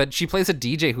good, but she plays a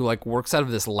DJ who like works out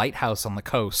of this lighthouse on the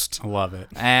coast. I love it.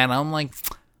 And I'm like,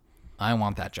 I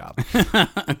want that job.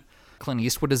 Clint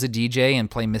Eastwood is a DJ and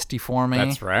play Misty for me.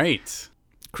 That's right.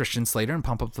 Christian Slater and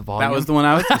Pump Up the Volume. That was the one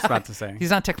I was just about to say.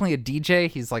 He's not technically a DJ.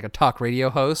 He's like a talk radio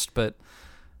host, but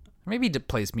maybe he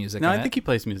plays music. No, I think he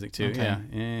plays music too. Okay.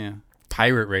 Yeah.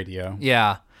 Pirate radio.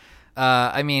 Yeah.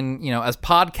 I mean, as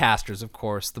podcasters, of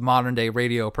course, the modern day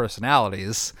radio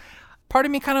personalities, part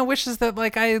of me kind of wishes that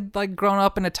like I had like grown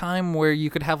up in a time where you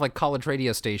could have like college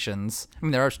radio stations. I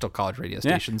mean, there are still college radio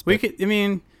stations. We But could. I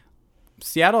mean,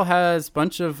 Seattle has a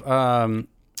bunch of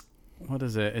what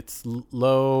is it? It's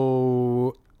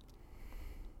low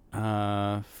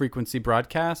frequency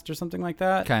broadcast or something like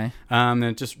that. Okay.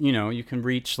 And just you can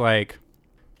reach like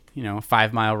a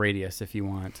 5 mile radius if you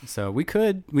want. So we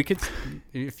could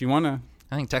if you want to.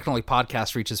 I think technically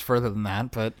podcast reaches further than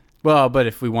that, but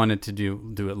if we wanted to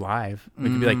do it live, we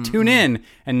could be like, tune in,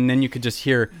 and then you could just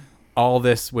hear all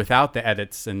this without the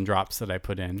edits and drops that I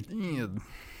put in.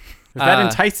 Is that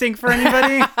enticing for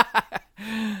anybody?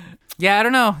 Yeah, I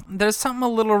don't know. There's something a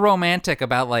little romantic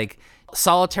about like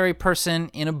solitary person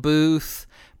in a booth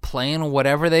playing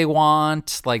whatever they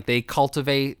want. Like they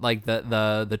cultivate like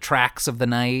the tracks of the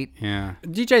night. Yeah.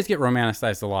 DJs get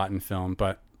romanticized a lot in film,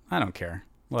 but I don't care.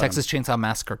 Texas Chainsaw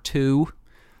Massacre 2.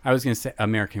 I was going to say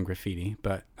American Graffiti,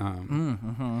 but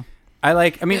I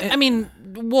mean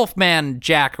Wolfman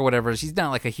Jack or whatever, he's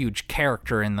not like a huge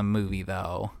character in the movie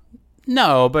though.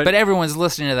 No, but everyone's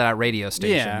listening to that radio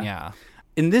station. Yeah.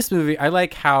 In this movie, I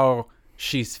like how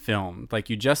she's filmed. Like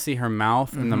you just see her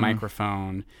mouth in the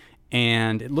microphone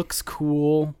and it looks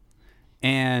cool.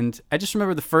 And I just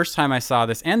remember the first time I saw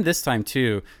this, and this time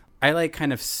too, I like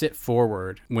kind of sit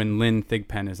forward when Lynn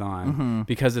Thigpen is on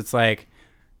because it's like,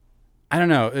 I don't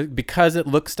know, because it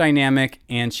looks dynamic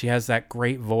and she has that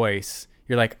great voice.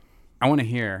 You're like, I want to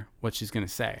hear what she's going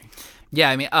to say. Yeah,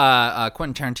 I mean,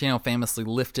 Quentin Tarantino famously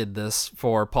lifted this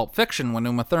for Pulp Fiction when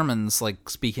Uma Thurman's like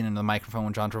speaking into the microphone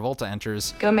when John Travolta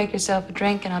enters. Go make yourself a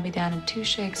drink and I'll be down in 2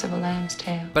 shakes of a lamb's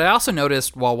tail. But I also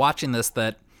noticed while watching this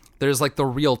that there's like the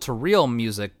reel-to-reel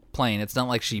music playing. It's not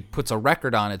like she puts a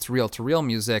record on, it's reel-to-reel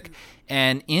music.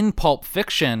 And in Pulp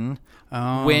Fiction,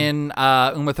 when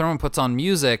Uma Thurman puts on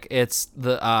music, it's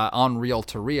the on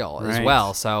reel-to-reel as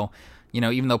well. So,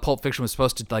 even though Pulp Fiction was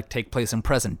supposed to like take place in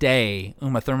present day,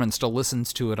 Uma Thurman still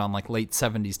listens to it on like late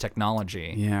 70s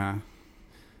technology. Yeah.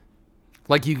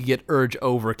 Like you could get Urge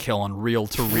Overkill on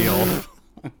reel-to-reel.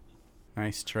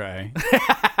 Nice try.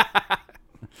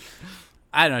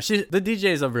 I don't know. The DJ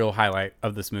is a real highlight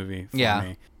of this movie for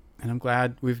me. And I'm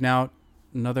glad we've now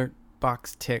another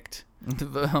box ticked.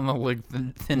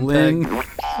 Lynn.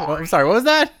 I'm sorry, what was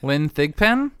that? Lynn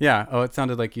Thigpen? Yeah. Oh, it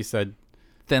sounded like you said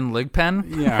Thin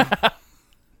Ligpen? Yeah.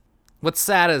 What's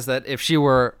sad is that if she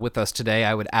were with us today,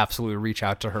 I would absolutely reach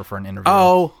out to her for an interview.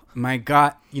 Oh my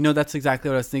God. That's exactly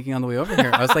what I was thinking on the way over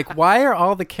here. I was like, why are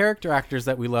all the character actors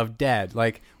that we love dead?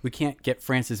 Like, we can't get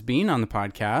Frances Bean on the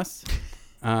podcast.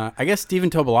 I guess Stephen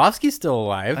Tobolowsky's still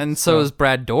alive. And so is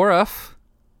Brad Dourif.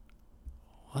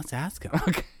 Let's ask him.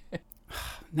 Okay.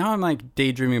 Now I'm like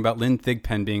daydreaming about Lynn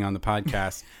Thigpen being on the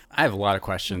podcast. I have a lot of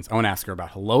questions. I want to ask her about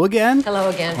Hello Again. Hello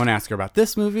Again. I want to ask her about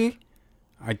this movie.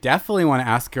 I definitely want to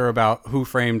ask her about Who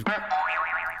Framed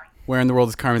Where in the World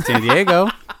is Carmen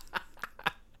Sandiego.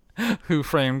 Who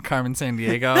Framed Carmen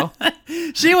Sandiego?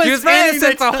 She was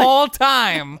innocent the whole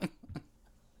time.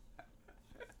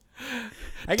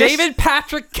 David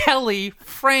Patrick Kelly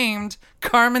framed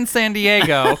Carmen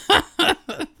Sandiego.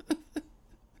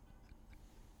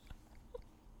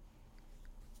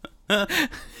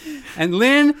 And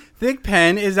Lynn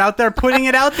Thigpen is out there putting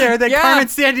it out there that Carmen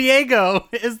Sandiego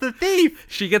is the thief.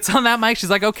 She gets on that mic. She's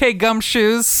like, okay,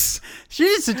 gumshoes. She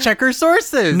needs to check her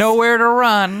sources. Nowhere to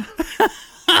run.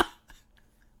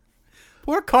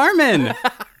 Poor Carmen.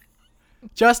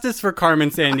 Justice for Carmen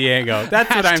Sandiego. That's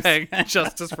what I'm saying.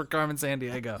 Justice for Carmen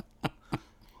Sandiego.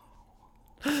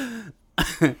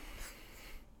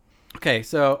 Okay,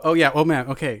 so, oh man,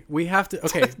 okay. We have to,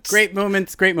 okay, great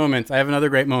moments. I have another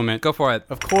great moment. Go for it.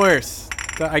 Of course,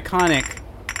 the iconic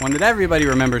one that everybody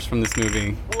remembers from this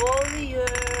movie.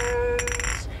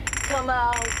 Warriors, come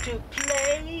out to play.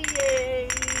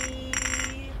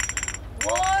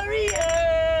 Warriors,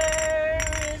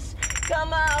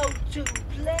 come out to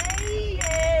play.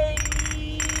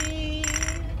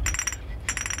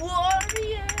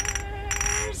 Warriors,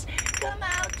 come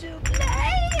out to play.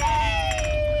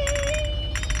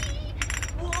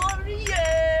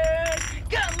 Warriors,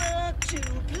 come out to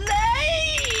play.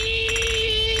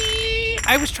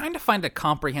 I was trying to find a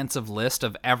comprehensive list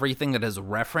of everything that has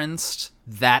referenced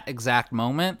that exact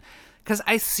moment, because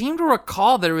I seem to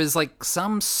recall there was like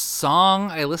some song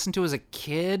I listened to as a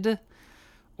kid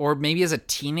or maybe as a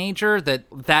teenager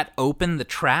that opened the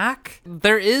track.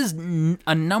 There is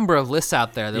a number of lists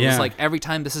out there that was like every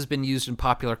time this has been used in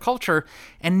popular culture,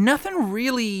 and nothing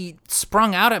really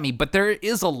sprung out at me, but there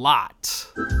is a lot.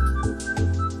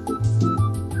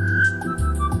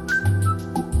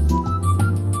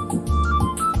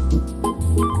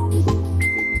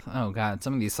 Oh God,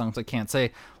 some of these songs I can't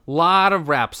say. Lot of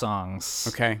rap songs.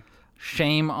 Okay.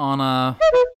 Shame on a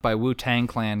by Wu-Tang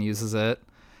Clan uses it.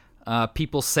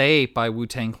 People Say by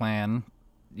Wu-Tang Clan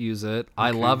use it. Okay.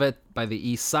 I Love It by the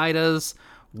East Siders.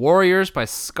 Warriors by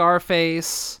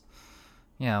Scarface.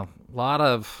 Yeah, a lot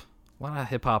of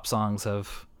hip hop songs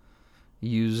have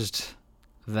used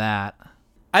that.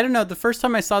 I don't know. The first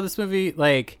time I saw this movie,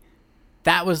 like,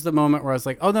 that was the moment where I was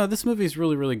like, oh no, this movie is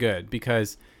really, really good,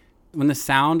 because when the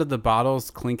sound of the bottles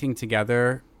clinking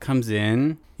together comes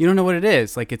in, you don't know what it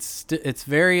is. Like, it's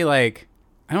very, like,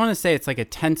 I don't want to say it's like a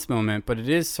tense moment, but it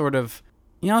is sort of,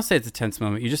 I'll say it's a tense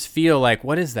moment. You just feel like,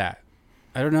 what is that?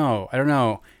 I don't know.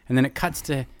 And then it cuts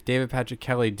to David Patrick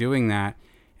Kelly doing that,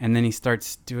 and then he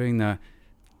starts doing the,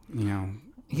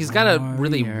 He's got a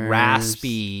really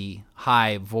raspy,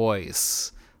 high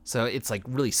voice, so it's like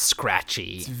really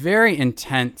scratchy. It's very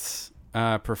intense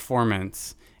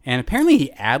performance. And apparently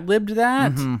he ad-libbed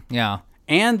that. Mm-hmm, yeah.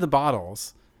 And the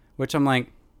bottles, which I'm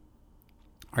like,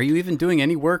 are you even doing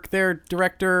any work there,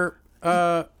 director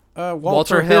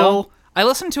Walter Hill? I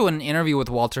listened to an interview with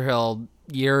Walter Hill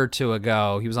a year or two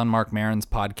ago. He was on Mark Maron's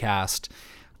podcast.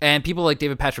 And people like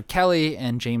David Patrick Kelly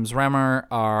and James Remar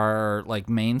are like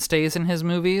mainstays in his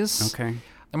movies. Okay.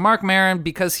 And Mark Maron,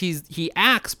 because he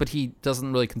acts, but he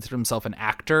doesn't really consider himself an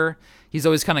actor. He's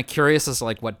always kind of curious as to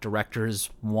like what directors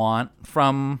want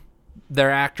from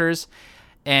their actors.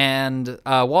 And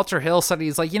Walter Hill said,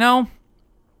 he's like, a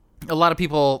lot of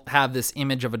people have this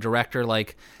image of a director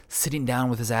like sitting down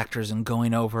with his actors and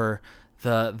going over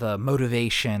the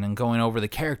motivation and going over the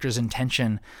character's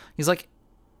intention. He's like,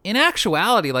 in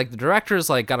actuality, like the director's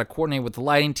like got to coordinate with the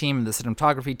lighting team and the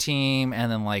cinematography team,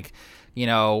 and then like,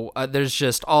 there's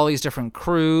just all these different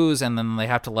crews, and then they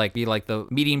have to like be like the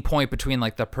meeting point between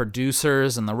like the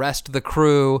producers and the rest of the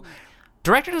crew.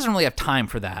 Director doesn't really have time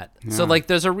for that. Yeah. So like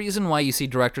there's a reason why you see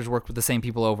directors work with the same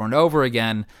people over and over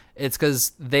again. It's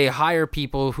because they hire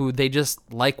people who they just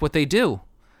like what they do,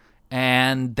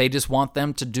 and they just want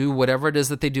them to do whatever it is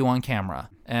that they do on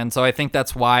camera. And so I think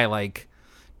that's why like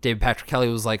David Patrick Kelly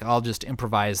was like, I'll just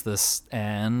improvise this,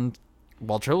 and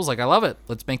Walter Hill was like, I love it.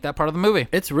 Let's make that part of the movie.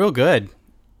 It's real good.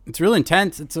 It's real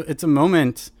intense. It's a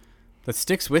moment that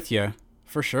sticks with you,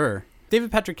 for sure.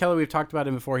 David Patrick Kelly, we've talked about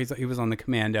him before. He was on the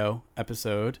Commando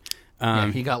episode.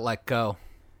 He got let go.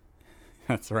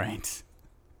 That's right.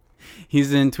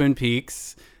 He's in Twin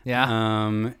Peaks.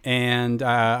 Yeah. And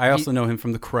I also know him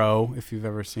from The Crow, if you've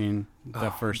ever seen the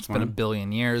first one. It's been a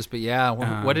billion years, but yeah.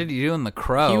 What did he do in The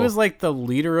Crow? He was like the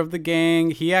leader of the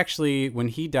gang. He actually, when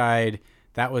he died,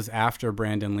 that was after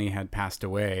Brandon Lee had passed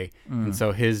away. And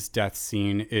so his death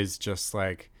scene is just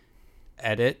like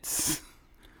edits.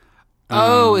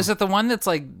 Oh, is it the one that's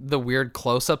like the weird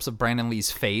close-ups of Brandon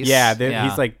Lee's face? Yeah,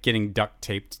 he's like getting duct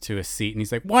taped to a seat, and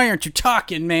he's like, "Why aren't you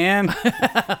talking, man?"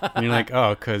 And you're like,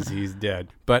 "Oh, because he's dead."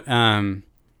 But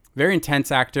very intense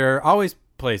actor. Always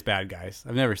plays bad guys.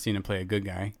 I've never seen him play a good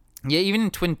guy. Yeah, even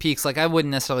in Twin Peaks, like I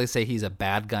wouldn't necessarily say he's a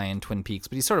bad guy in Twin Peaks,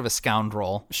 but he's sort of a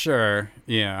scoundrel. Sure,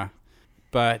 yeah.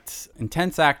 But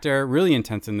intense actor, really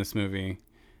intense in this movie.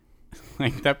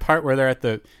 Like that part where they're at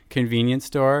the convenience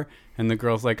store and the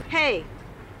girl's like, "Hey,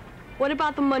 what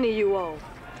about the money you owe?"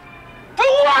 For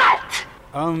what?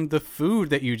 The food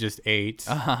that you just ate.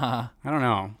 I don't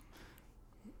know.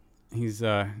 He's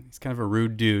kind of a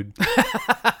rude dude.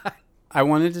 I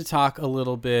wanted to talk a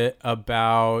little bit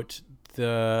about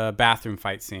the bathroom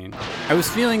fight scene. I was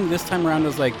feeling this time around, I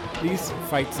was like, these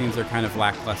fight scenes are kind of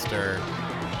lackluster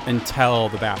until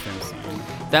the bathroom scene.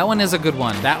 That one is a good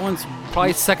one. That one's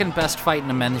probably second best fight in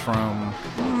the men's room.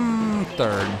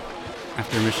 Third.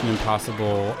 After Mission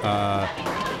Impossible,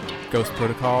 Ghost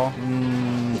Protocol.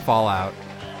 Fallout.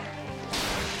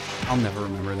 I'll never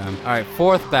remember them. All right,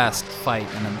 fourth best fight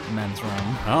in the men's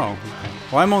room. Oh, okay.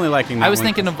 Well, I'm only liking that I was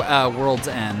one. thinking of World's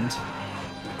End.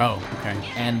 Oh, okay.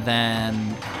 And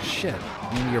then, shit,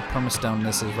 maybe your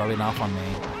permastone-ness is rubbing off on me.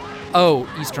 Oh,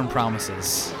 Eastern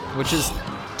Promises, which is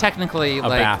technically a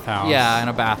like bathhouse. Yeah, in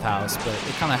a bathhouse, but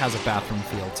it kind of has a bathroom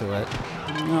feel to it.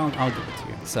 No, I'll give it to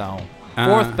you. So,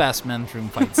 fourth best men's room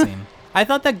fight scene. I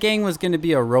thought that gang was going to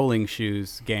be a rolling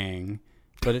shoes gang,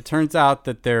 but it turns out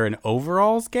that they're an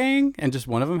overalls gang, and just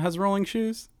one of them has rolling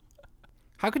shoes.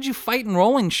 How could you fight in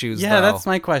rolling shoes? Yeah, though? that's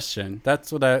my question.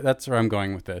 That's where I'm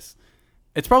going with this.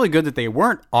 It's probably good that they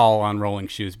weren't all on rolling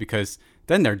shoes, because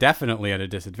then they're definitely at a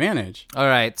disadvantage. All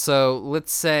right, so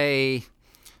let's say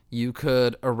you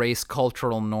could erase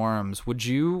cultural norms. Would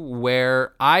you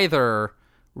wear either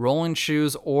rolling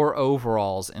shoes or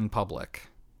overalls in public?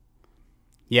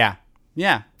 Yeah.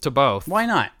 To both. Why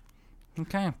not?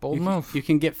 Okay, bold move. You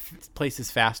can get places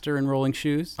faster in rolling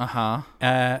shoes.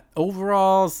 Uh-huh.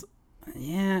 Overalls,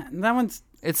 yeah, that one's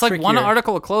It's like trickier. one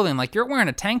article of clothing. Like, you're wearing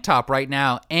a tank top right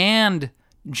now and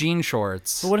jean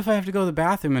shorts. But what if I have to go to the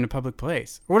bathroom in a public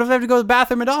place? Or what if I have to go to the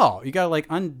bathroom at all? You gotta, like,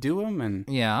 undo them and...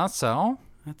 Yeah, so?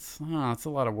 That's a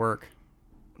lot of work.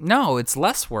 No, it's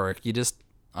less work. You just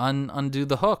undo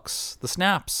the hooks, the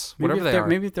snaps, whatever they are.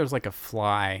 Maybe if there's, like, a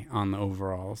fly on the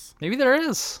overalls. Maybe there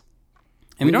is.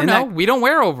 And we don't know. We don't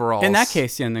wear overalls. In that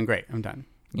case, yeah, then great. I'm done.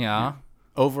 Yeah.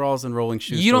 Overalls and rolling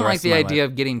shoes. You for don't the like rest the of my idea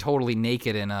life. of getting totally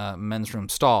naked in a men's room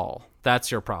stall. That's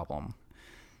your problem.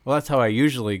 Well, that's how I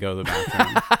usually go to the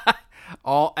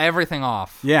bathroom. Everything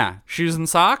off. Yeah. Shoes and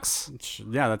socks?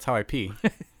 Yeah, that's how I pee.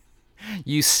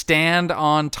 You stand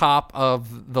on top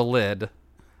of the lid,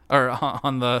 or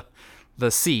on the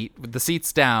seat, with the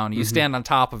seats down. You stand on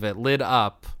top of it, lid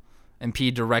up, and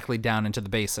pee directly down into the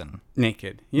basin.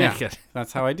 Naked. Yeah. Naked.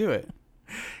 That's how I do it.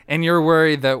 And you're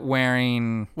worried that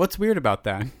wearing... What's weird about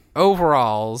that?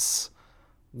 Overalls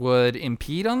would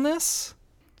impede on this?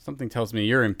 Something tells me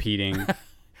you're impeding.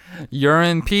 You're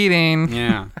impeding.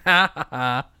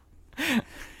 Yeah.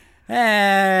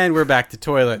 And we're back to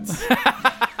toilets.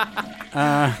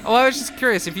 Well, I was just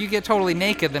curious. If you get totally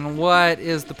naked, then what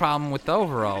is the problem with the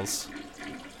overalls?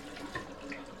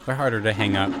 They're harder to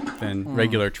hang up than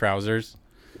regular trousers.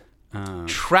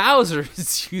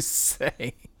 Trousers, you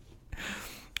say?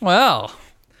 Well,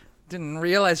 didn't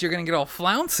realize you're going to get all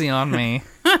flouncy on me.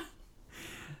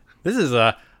 This is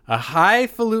a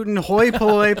highfalutin hoi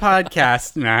polloi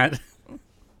podcast, Matt.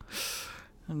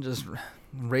 And just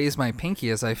raise my pinky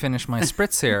as I finish my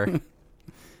spritz here.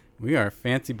 We are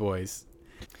fancy boys.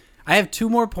 I have 2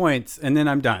 more points, and then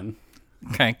I'm done.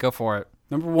 Okay, go for it.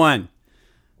 Number 1.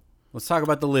 Let's talk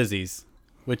about the Lizzies,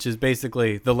 which is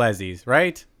basically the Lezzies,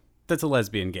 right? That's a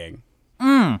lesbian gang.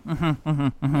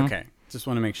 Okay, just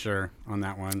want to make sure on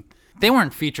that one. They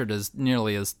weren't featured as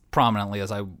nearly as prominently as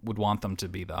I would want them to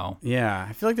be, though. Yeah,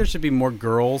 I feel like there should be more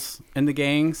girls in the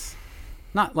gangs.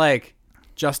 Not like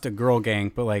just a girl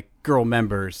gang, but like girl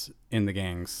members in the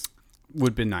gangs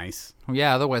would be nice.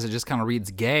 Yeah, otherwise it just kind of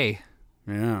reads gay.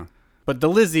 Yeah. But the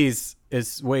Lizzies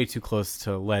is way too close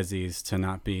to Lezzies to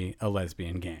not be a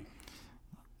lesbian gang.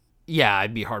 Yeah,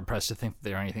 I'd be hard-pressed to think that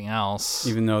they're anything else.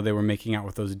 Even though they were making out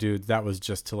with those dudes, that was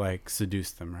just to, like,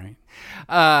 seduce them, right?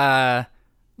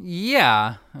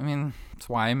 Yeah. I mean, that's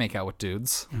why I make out with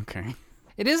dudes. Okay.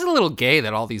 It is a little gay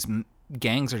that all these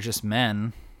gangs are just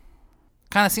men.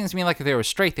 Kind of seems to me like if they were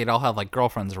straight, they'd all have, like,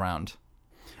 girlfriends around.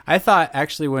 I thought,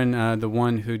 actually, when the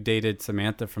one who dated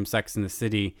Samantha from Sex and the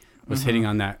City was hitting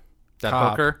on that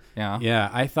cop, hooker? Yeah. Yeah,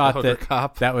 I thought The hooker that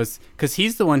cop. that was... Because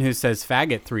he's the one who says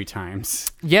faggot 3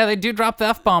 times. Yeah, they do drop the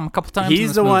F-bomb a couple times in He's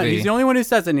this the one. movie. He's the only one who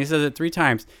says it, and he says it 3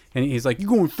 times. And he's like, "You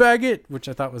going faggot?" Which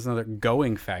I thought was another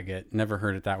going faggot. Never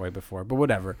heard it that way before, but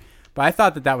whatever. But I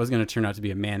thought that was going to turn out to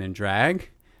be a man in drag.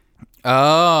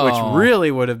 Oh. Which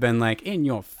really would have been like, in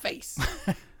your face.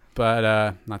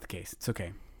 But not the case. It's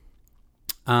okay.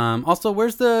 Also,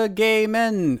 where's the gay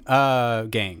men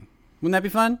gang? Wouldn't that be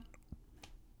fun?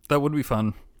 That would be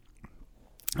fun.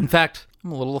 In fact,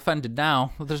 I'm a little offended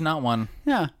now that there's not one.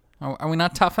 Yeah. Are we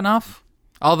not tough enough?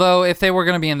 Although, if they were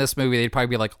going to be in this movie, they'd probably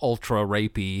be like ultra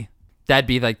rapey. That'd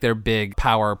be like their big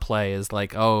power play is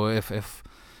like, oh, if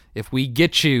we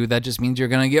get you, that just means you're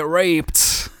going to get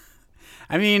raped.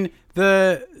 I mean,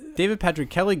 the David Patrick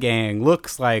Kelly gang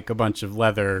looks like a bunch of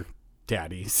leather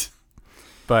daddies.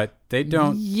 but they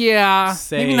don't. Yeah,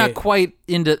 say maybe not quite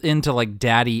into like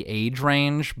daddy age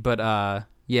range, but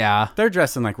yeah, they're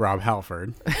dressing like Rob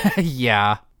Halford.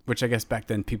 yeah, which I guess back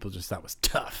then people just thought was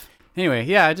tough. Anyway,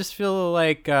 yeah, I just feel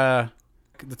like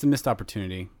that's a missed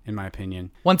opportunity, in my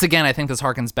opinion. Once again, I think this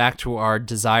harkens back to our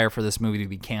desire for this movie to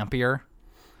be campier.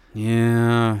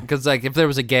 Yeah. Because, like, if there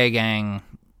was a gay gang,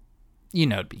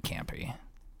 it'd be campy.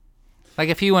 Like,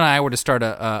 if you and I were to start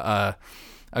a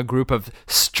group of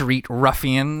street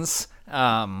ruffians.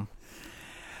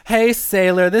 Hey,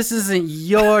 sailor, this isn't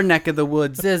your neck of the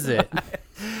woods, is it?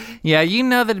 Yeah,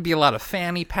 there'd be a lot of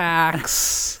fanny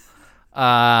packs.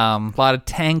 A lot of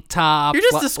tank tops.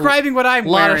 You're just describing what I'm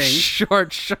wearing. A lot of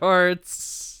short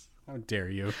shorts. How dare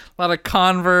you? A lot of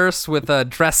Converse with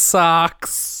dress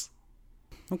socks.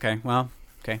 Okay, well,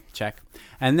 check.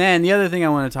 And then the other thing I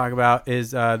want to talk about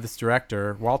is this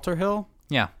director, Walter Hill.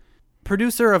 Yeah.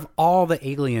 Producer of all the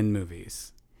Alien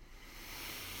movies.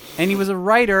 And he was a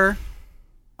writer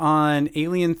on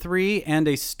Alien 3 and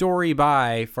a story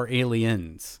by for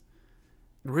Aliens.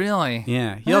 Really?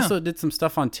 Yeah. He also did some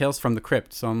stuff on Tales from the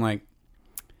Crypt. So I'm like,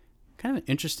 kind of an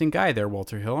interesting guy there,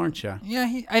 Walter Hill, aren't you?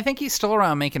 Yeah, I think he's still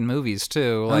around making movies,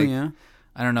 too. Like, yeah.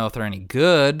 I don't know if they're any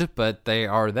good, but they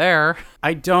are there.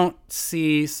 I don't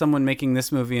see someone making this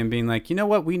movie and being like, you know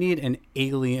what? We need an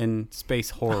alien space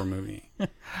horror movie.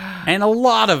 And a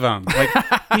lot of them. Like,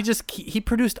 he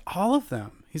produced all of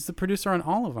them. He's the producer on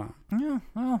all of them. Yeah,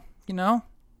 well,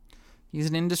 he's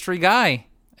an industry guy.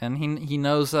 And he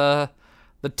knows the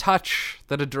touch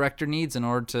that a director needs in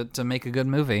order to make a good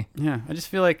movie. Yeah, I just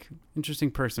feel like interesting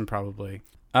person probably.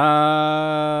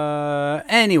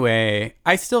 Anyway,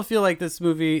 I still feel like this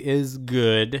movie is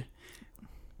good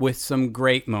with some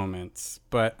great moments,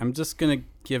 but I'm just going to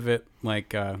give it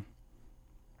like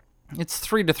it's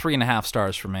 3 to 3.5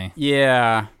 stars for me.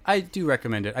 Yeah, I do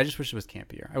recommend it. I just wish it was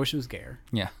campier. I wish it was gayer.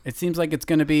 Yeah. It seems like it's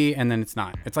going to be, and then it's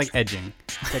not. It's like edging.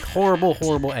 It's like horrible,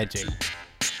 horrible edging.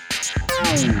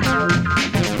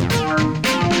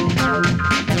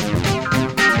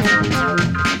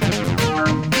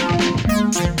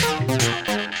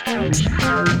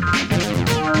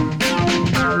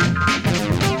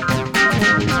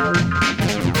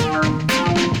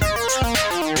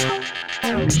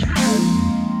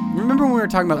 Remember when we were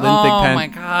talking about Lynn Thigpen? Oh my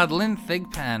God, Lynn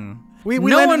Thigpen.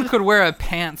 No one could wear a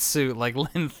pantsuit like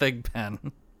Lynn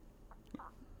Thigpen.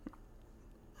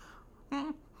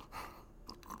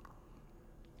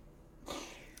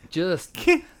 Just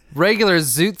regular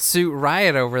zoot suit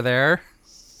riot over there.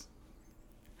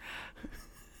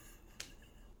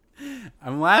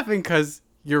 I'm laughing because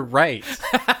you're right.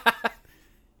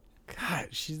 God,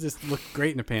 she just looked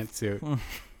great in a pantsuit.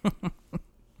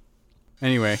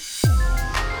 Anyway.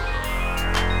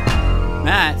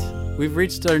 Matt, we've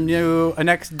reached our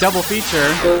next double feature.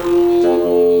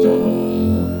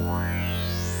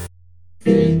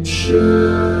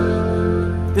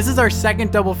 This is our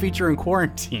second double feature in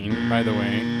quarantine, by the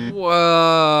way.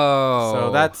 Whoa.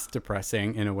 So that's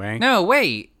depressing in a way. No,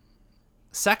 wait.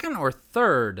 Second or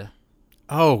third?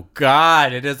 Oh,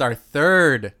 God, it is our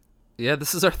third. Yeah,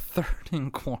 this is our third in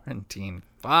quarantine.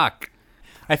 Fuck.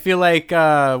 I feel like,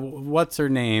 what's her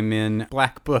name in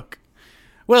Black Book?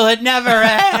 Will it never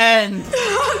end?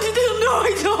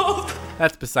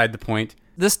 That's beside the point.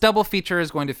 This double feature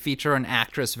is going to feature an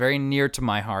actress very near to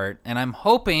my heart, and I'm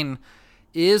hoping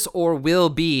is or will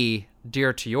be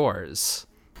dear to yours.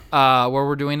 Where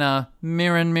we're doing a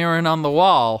Mirren, Mirren on the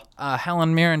Wall,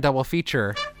 Helen Mirren double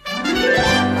feature.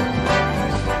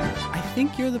 I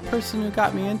think you're the person who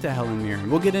got me into Helen Mirren.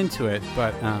 We'll get into it,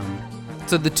 but...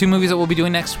 So the two movies that we'll be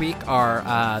doing next week are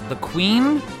The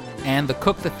Queen and The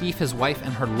Cook, the Thief, His Wife,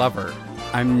 and Her Lover.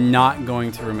 I'm not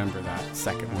going to remember that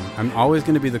second one. I'm always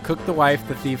going to be the cook, the wife,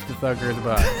 the thief, the thugger, the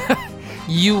bug.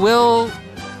 You will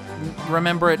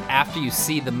remember it after you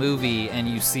see the movie and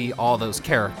you see all those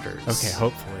characters. Okay,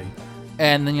 hopefully.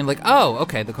 And then you're like, oh,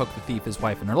 okay, the cook, the thief, his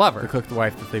wife, and her lover. The cook, the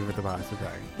wife, the thief, the boss.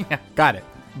 Okay. Yeah. Got it.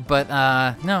 But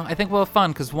no, I think we'll have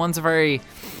fun because one's a very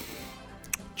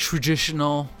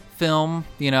traditional film.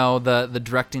 You know, the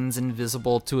directing's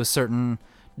invisible to a certain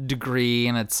degree,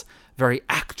 and it's very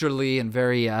actorly and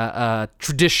very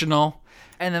traditional.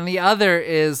 And then the other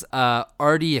is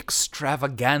arty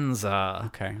extravaganza.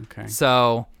 Okay.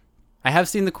 So I have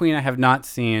seen The Queen. I have not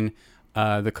seen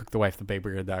The Cook, the Wife, the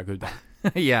Baby, the Dog, the Dog.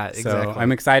 Yeah, exactly. So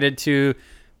I'm excited to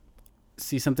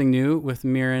see something new with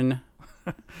Mirren.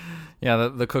 Yeah,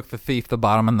 the cook, the thief, the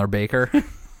bottom, and their baker.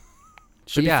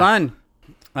 Should be fun.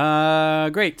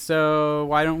 Great. So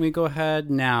why don't we go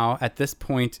ahead now at this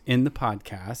point in the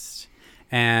podcast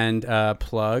and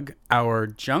plug our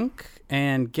junk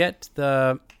and get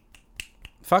the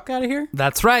fuck out of here?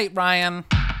 That's right, Ryan.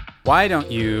 Why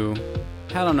don't you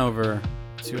head on over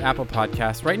to Apple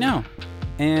Podcasts right now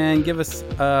and give us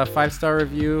a 5-star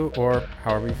review, or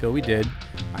however you feel we did.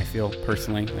 I feel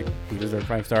personally like we deserve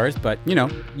 5 stars, but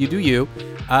you do you.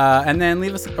 And then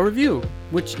leave us a review,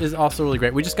 which is also really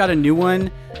great. We just got a new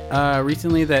one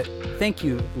recently that, thank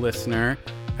you, listener.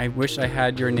 I wish I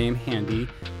had your name handy,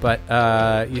 but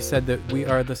you said that we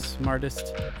are the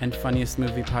smartest and funniest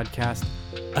movie podcast,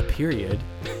 period.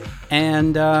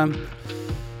 And I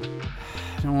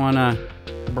don't want to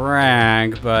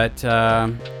brag, but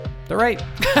they're right.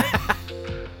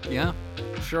 Yeah,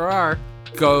 sure are.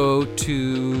 Go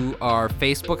to our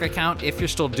Facebook account if you're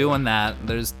still doing that.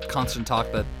 There's constant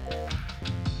talk that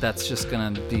that's just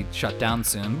gonna be shut down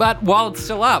soon. But while it's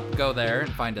still up, go there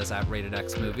and find us at Rated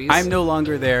X Movies. I'm no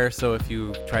longer there, so if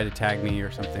you try to tag me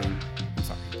or something, I'm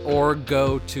sorry. Or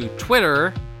go to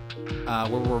Twitter, where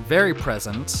we're very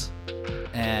present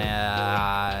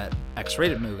at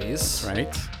X-Rated Movies.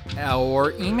 Right.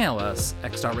 Or email us,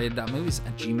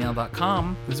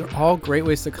 x.rated.movies@gmail.com. Those are all great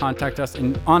ways to contact us.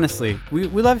 And honestly, we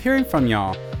love hearing from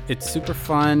y'all. It's super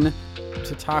fun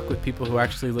to talk with people who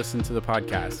actually listen to the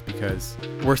podcast, because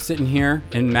we're sitting here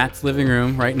in Matt's living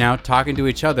room right now talking to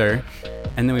each other,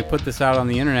 and then we put this out on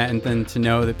the internet, and then to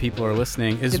know that people are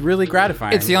listening is really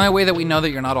gratifying. It's the only way that we know that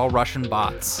you're not all Russian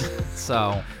bots.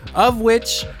 So, of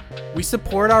which we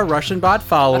support our Russian bot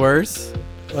followers.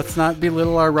 Let's not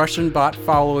belittle our Russian bot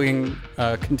following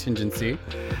contingency.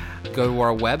 Go to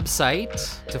our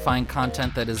website to find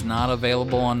content that is not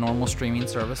available on normal streaming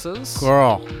services.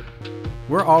 Girl,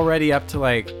 we're already up to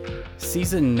like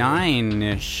season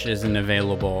 9-ish isn't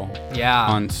available. Yeah,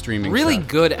 on streaming. Really stuff.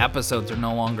 good episodes are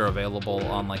no longer available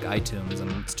on like iTunes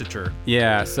and Stitcher.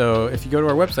 Yeah, so if you go to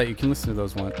our website, you can listen to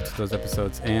those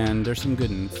episodes, and there's some good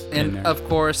ones in there. And of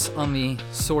course, on the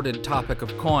sordid topic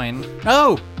of coin.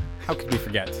 Oh, how could we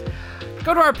forget?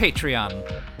 Go to our Patreon,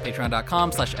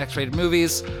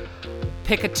 patreon.com/xratedmovies.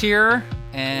 Pick a tier,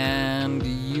 and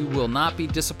you will not be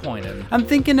disappointed. I'm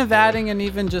thinking of adding an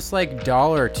even just like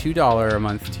 $1, $2 a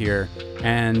month tier,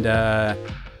 and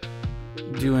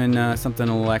doing something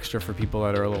a little extra for people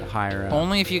that are a little higher up.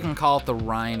 Only if you can call it the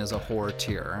Ryan as a horror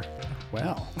tier.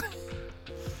 Well,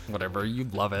 whatever,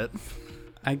 you'd love it.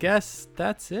 I guess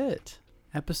that's it.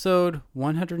 Episode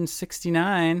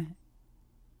 169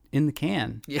 in the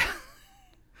can. Yeah.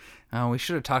 Oh, we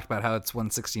should have talked about how it's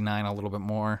 169 a little bit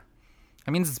more.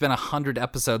 That means it's been 100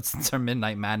 episodes since our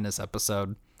Midnight Madness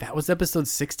episode. That was episode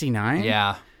 69?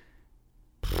 Yeah.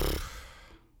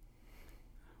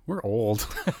 We're old.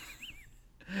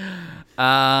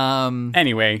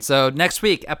 Anyway. So next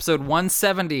week, episode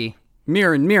 170.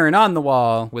 Mirren on the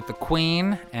wall. With the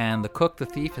Queen and the cook, the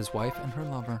thief, his wife, and her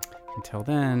lover. Until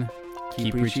then,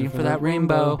 keep reaching for that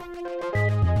rainbow.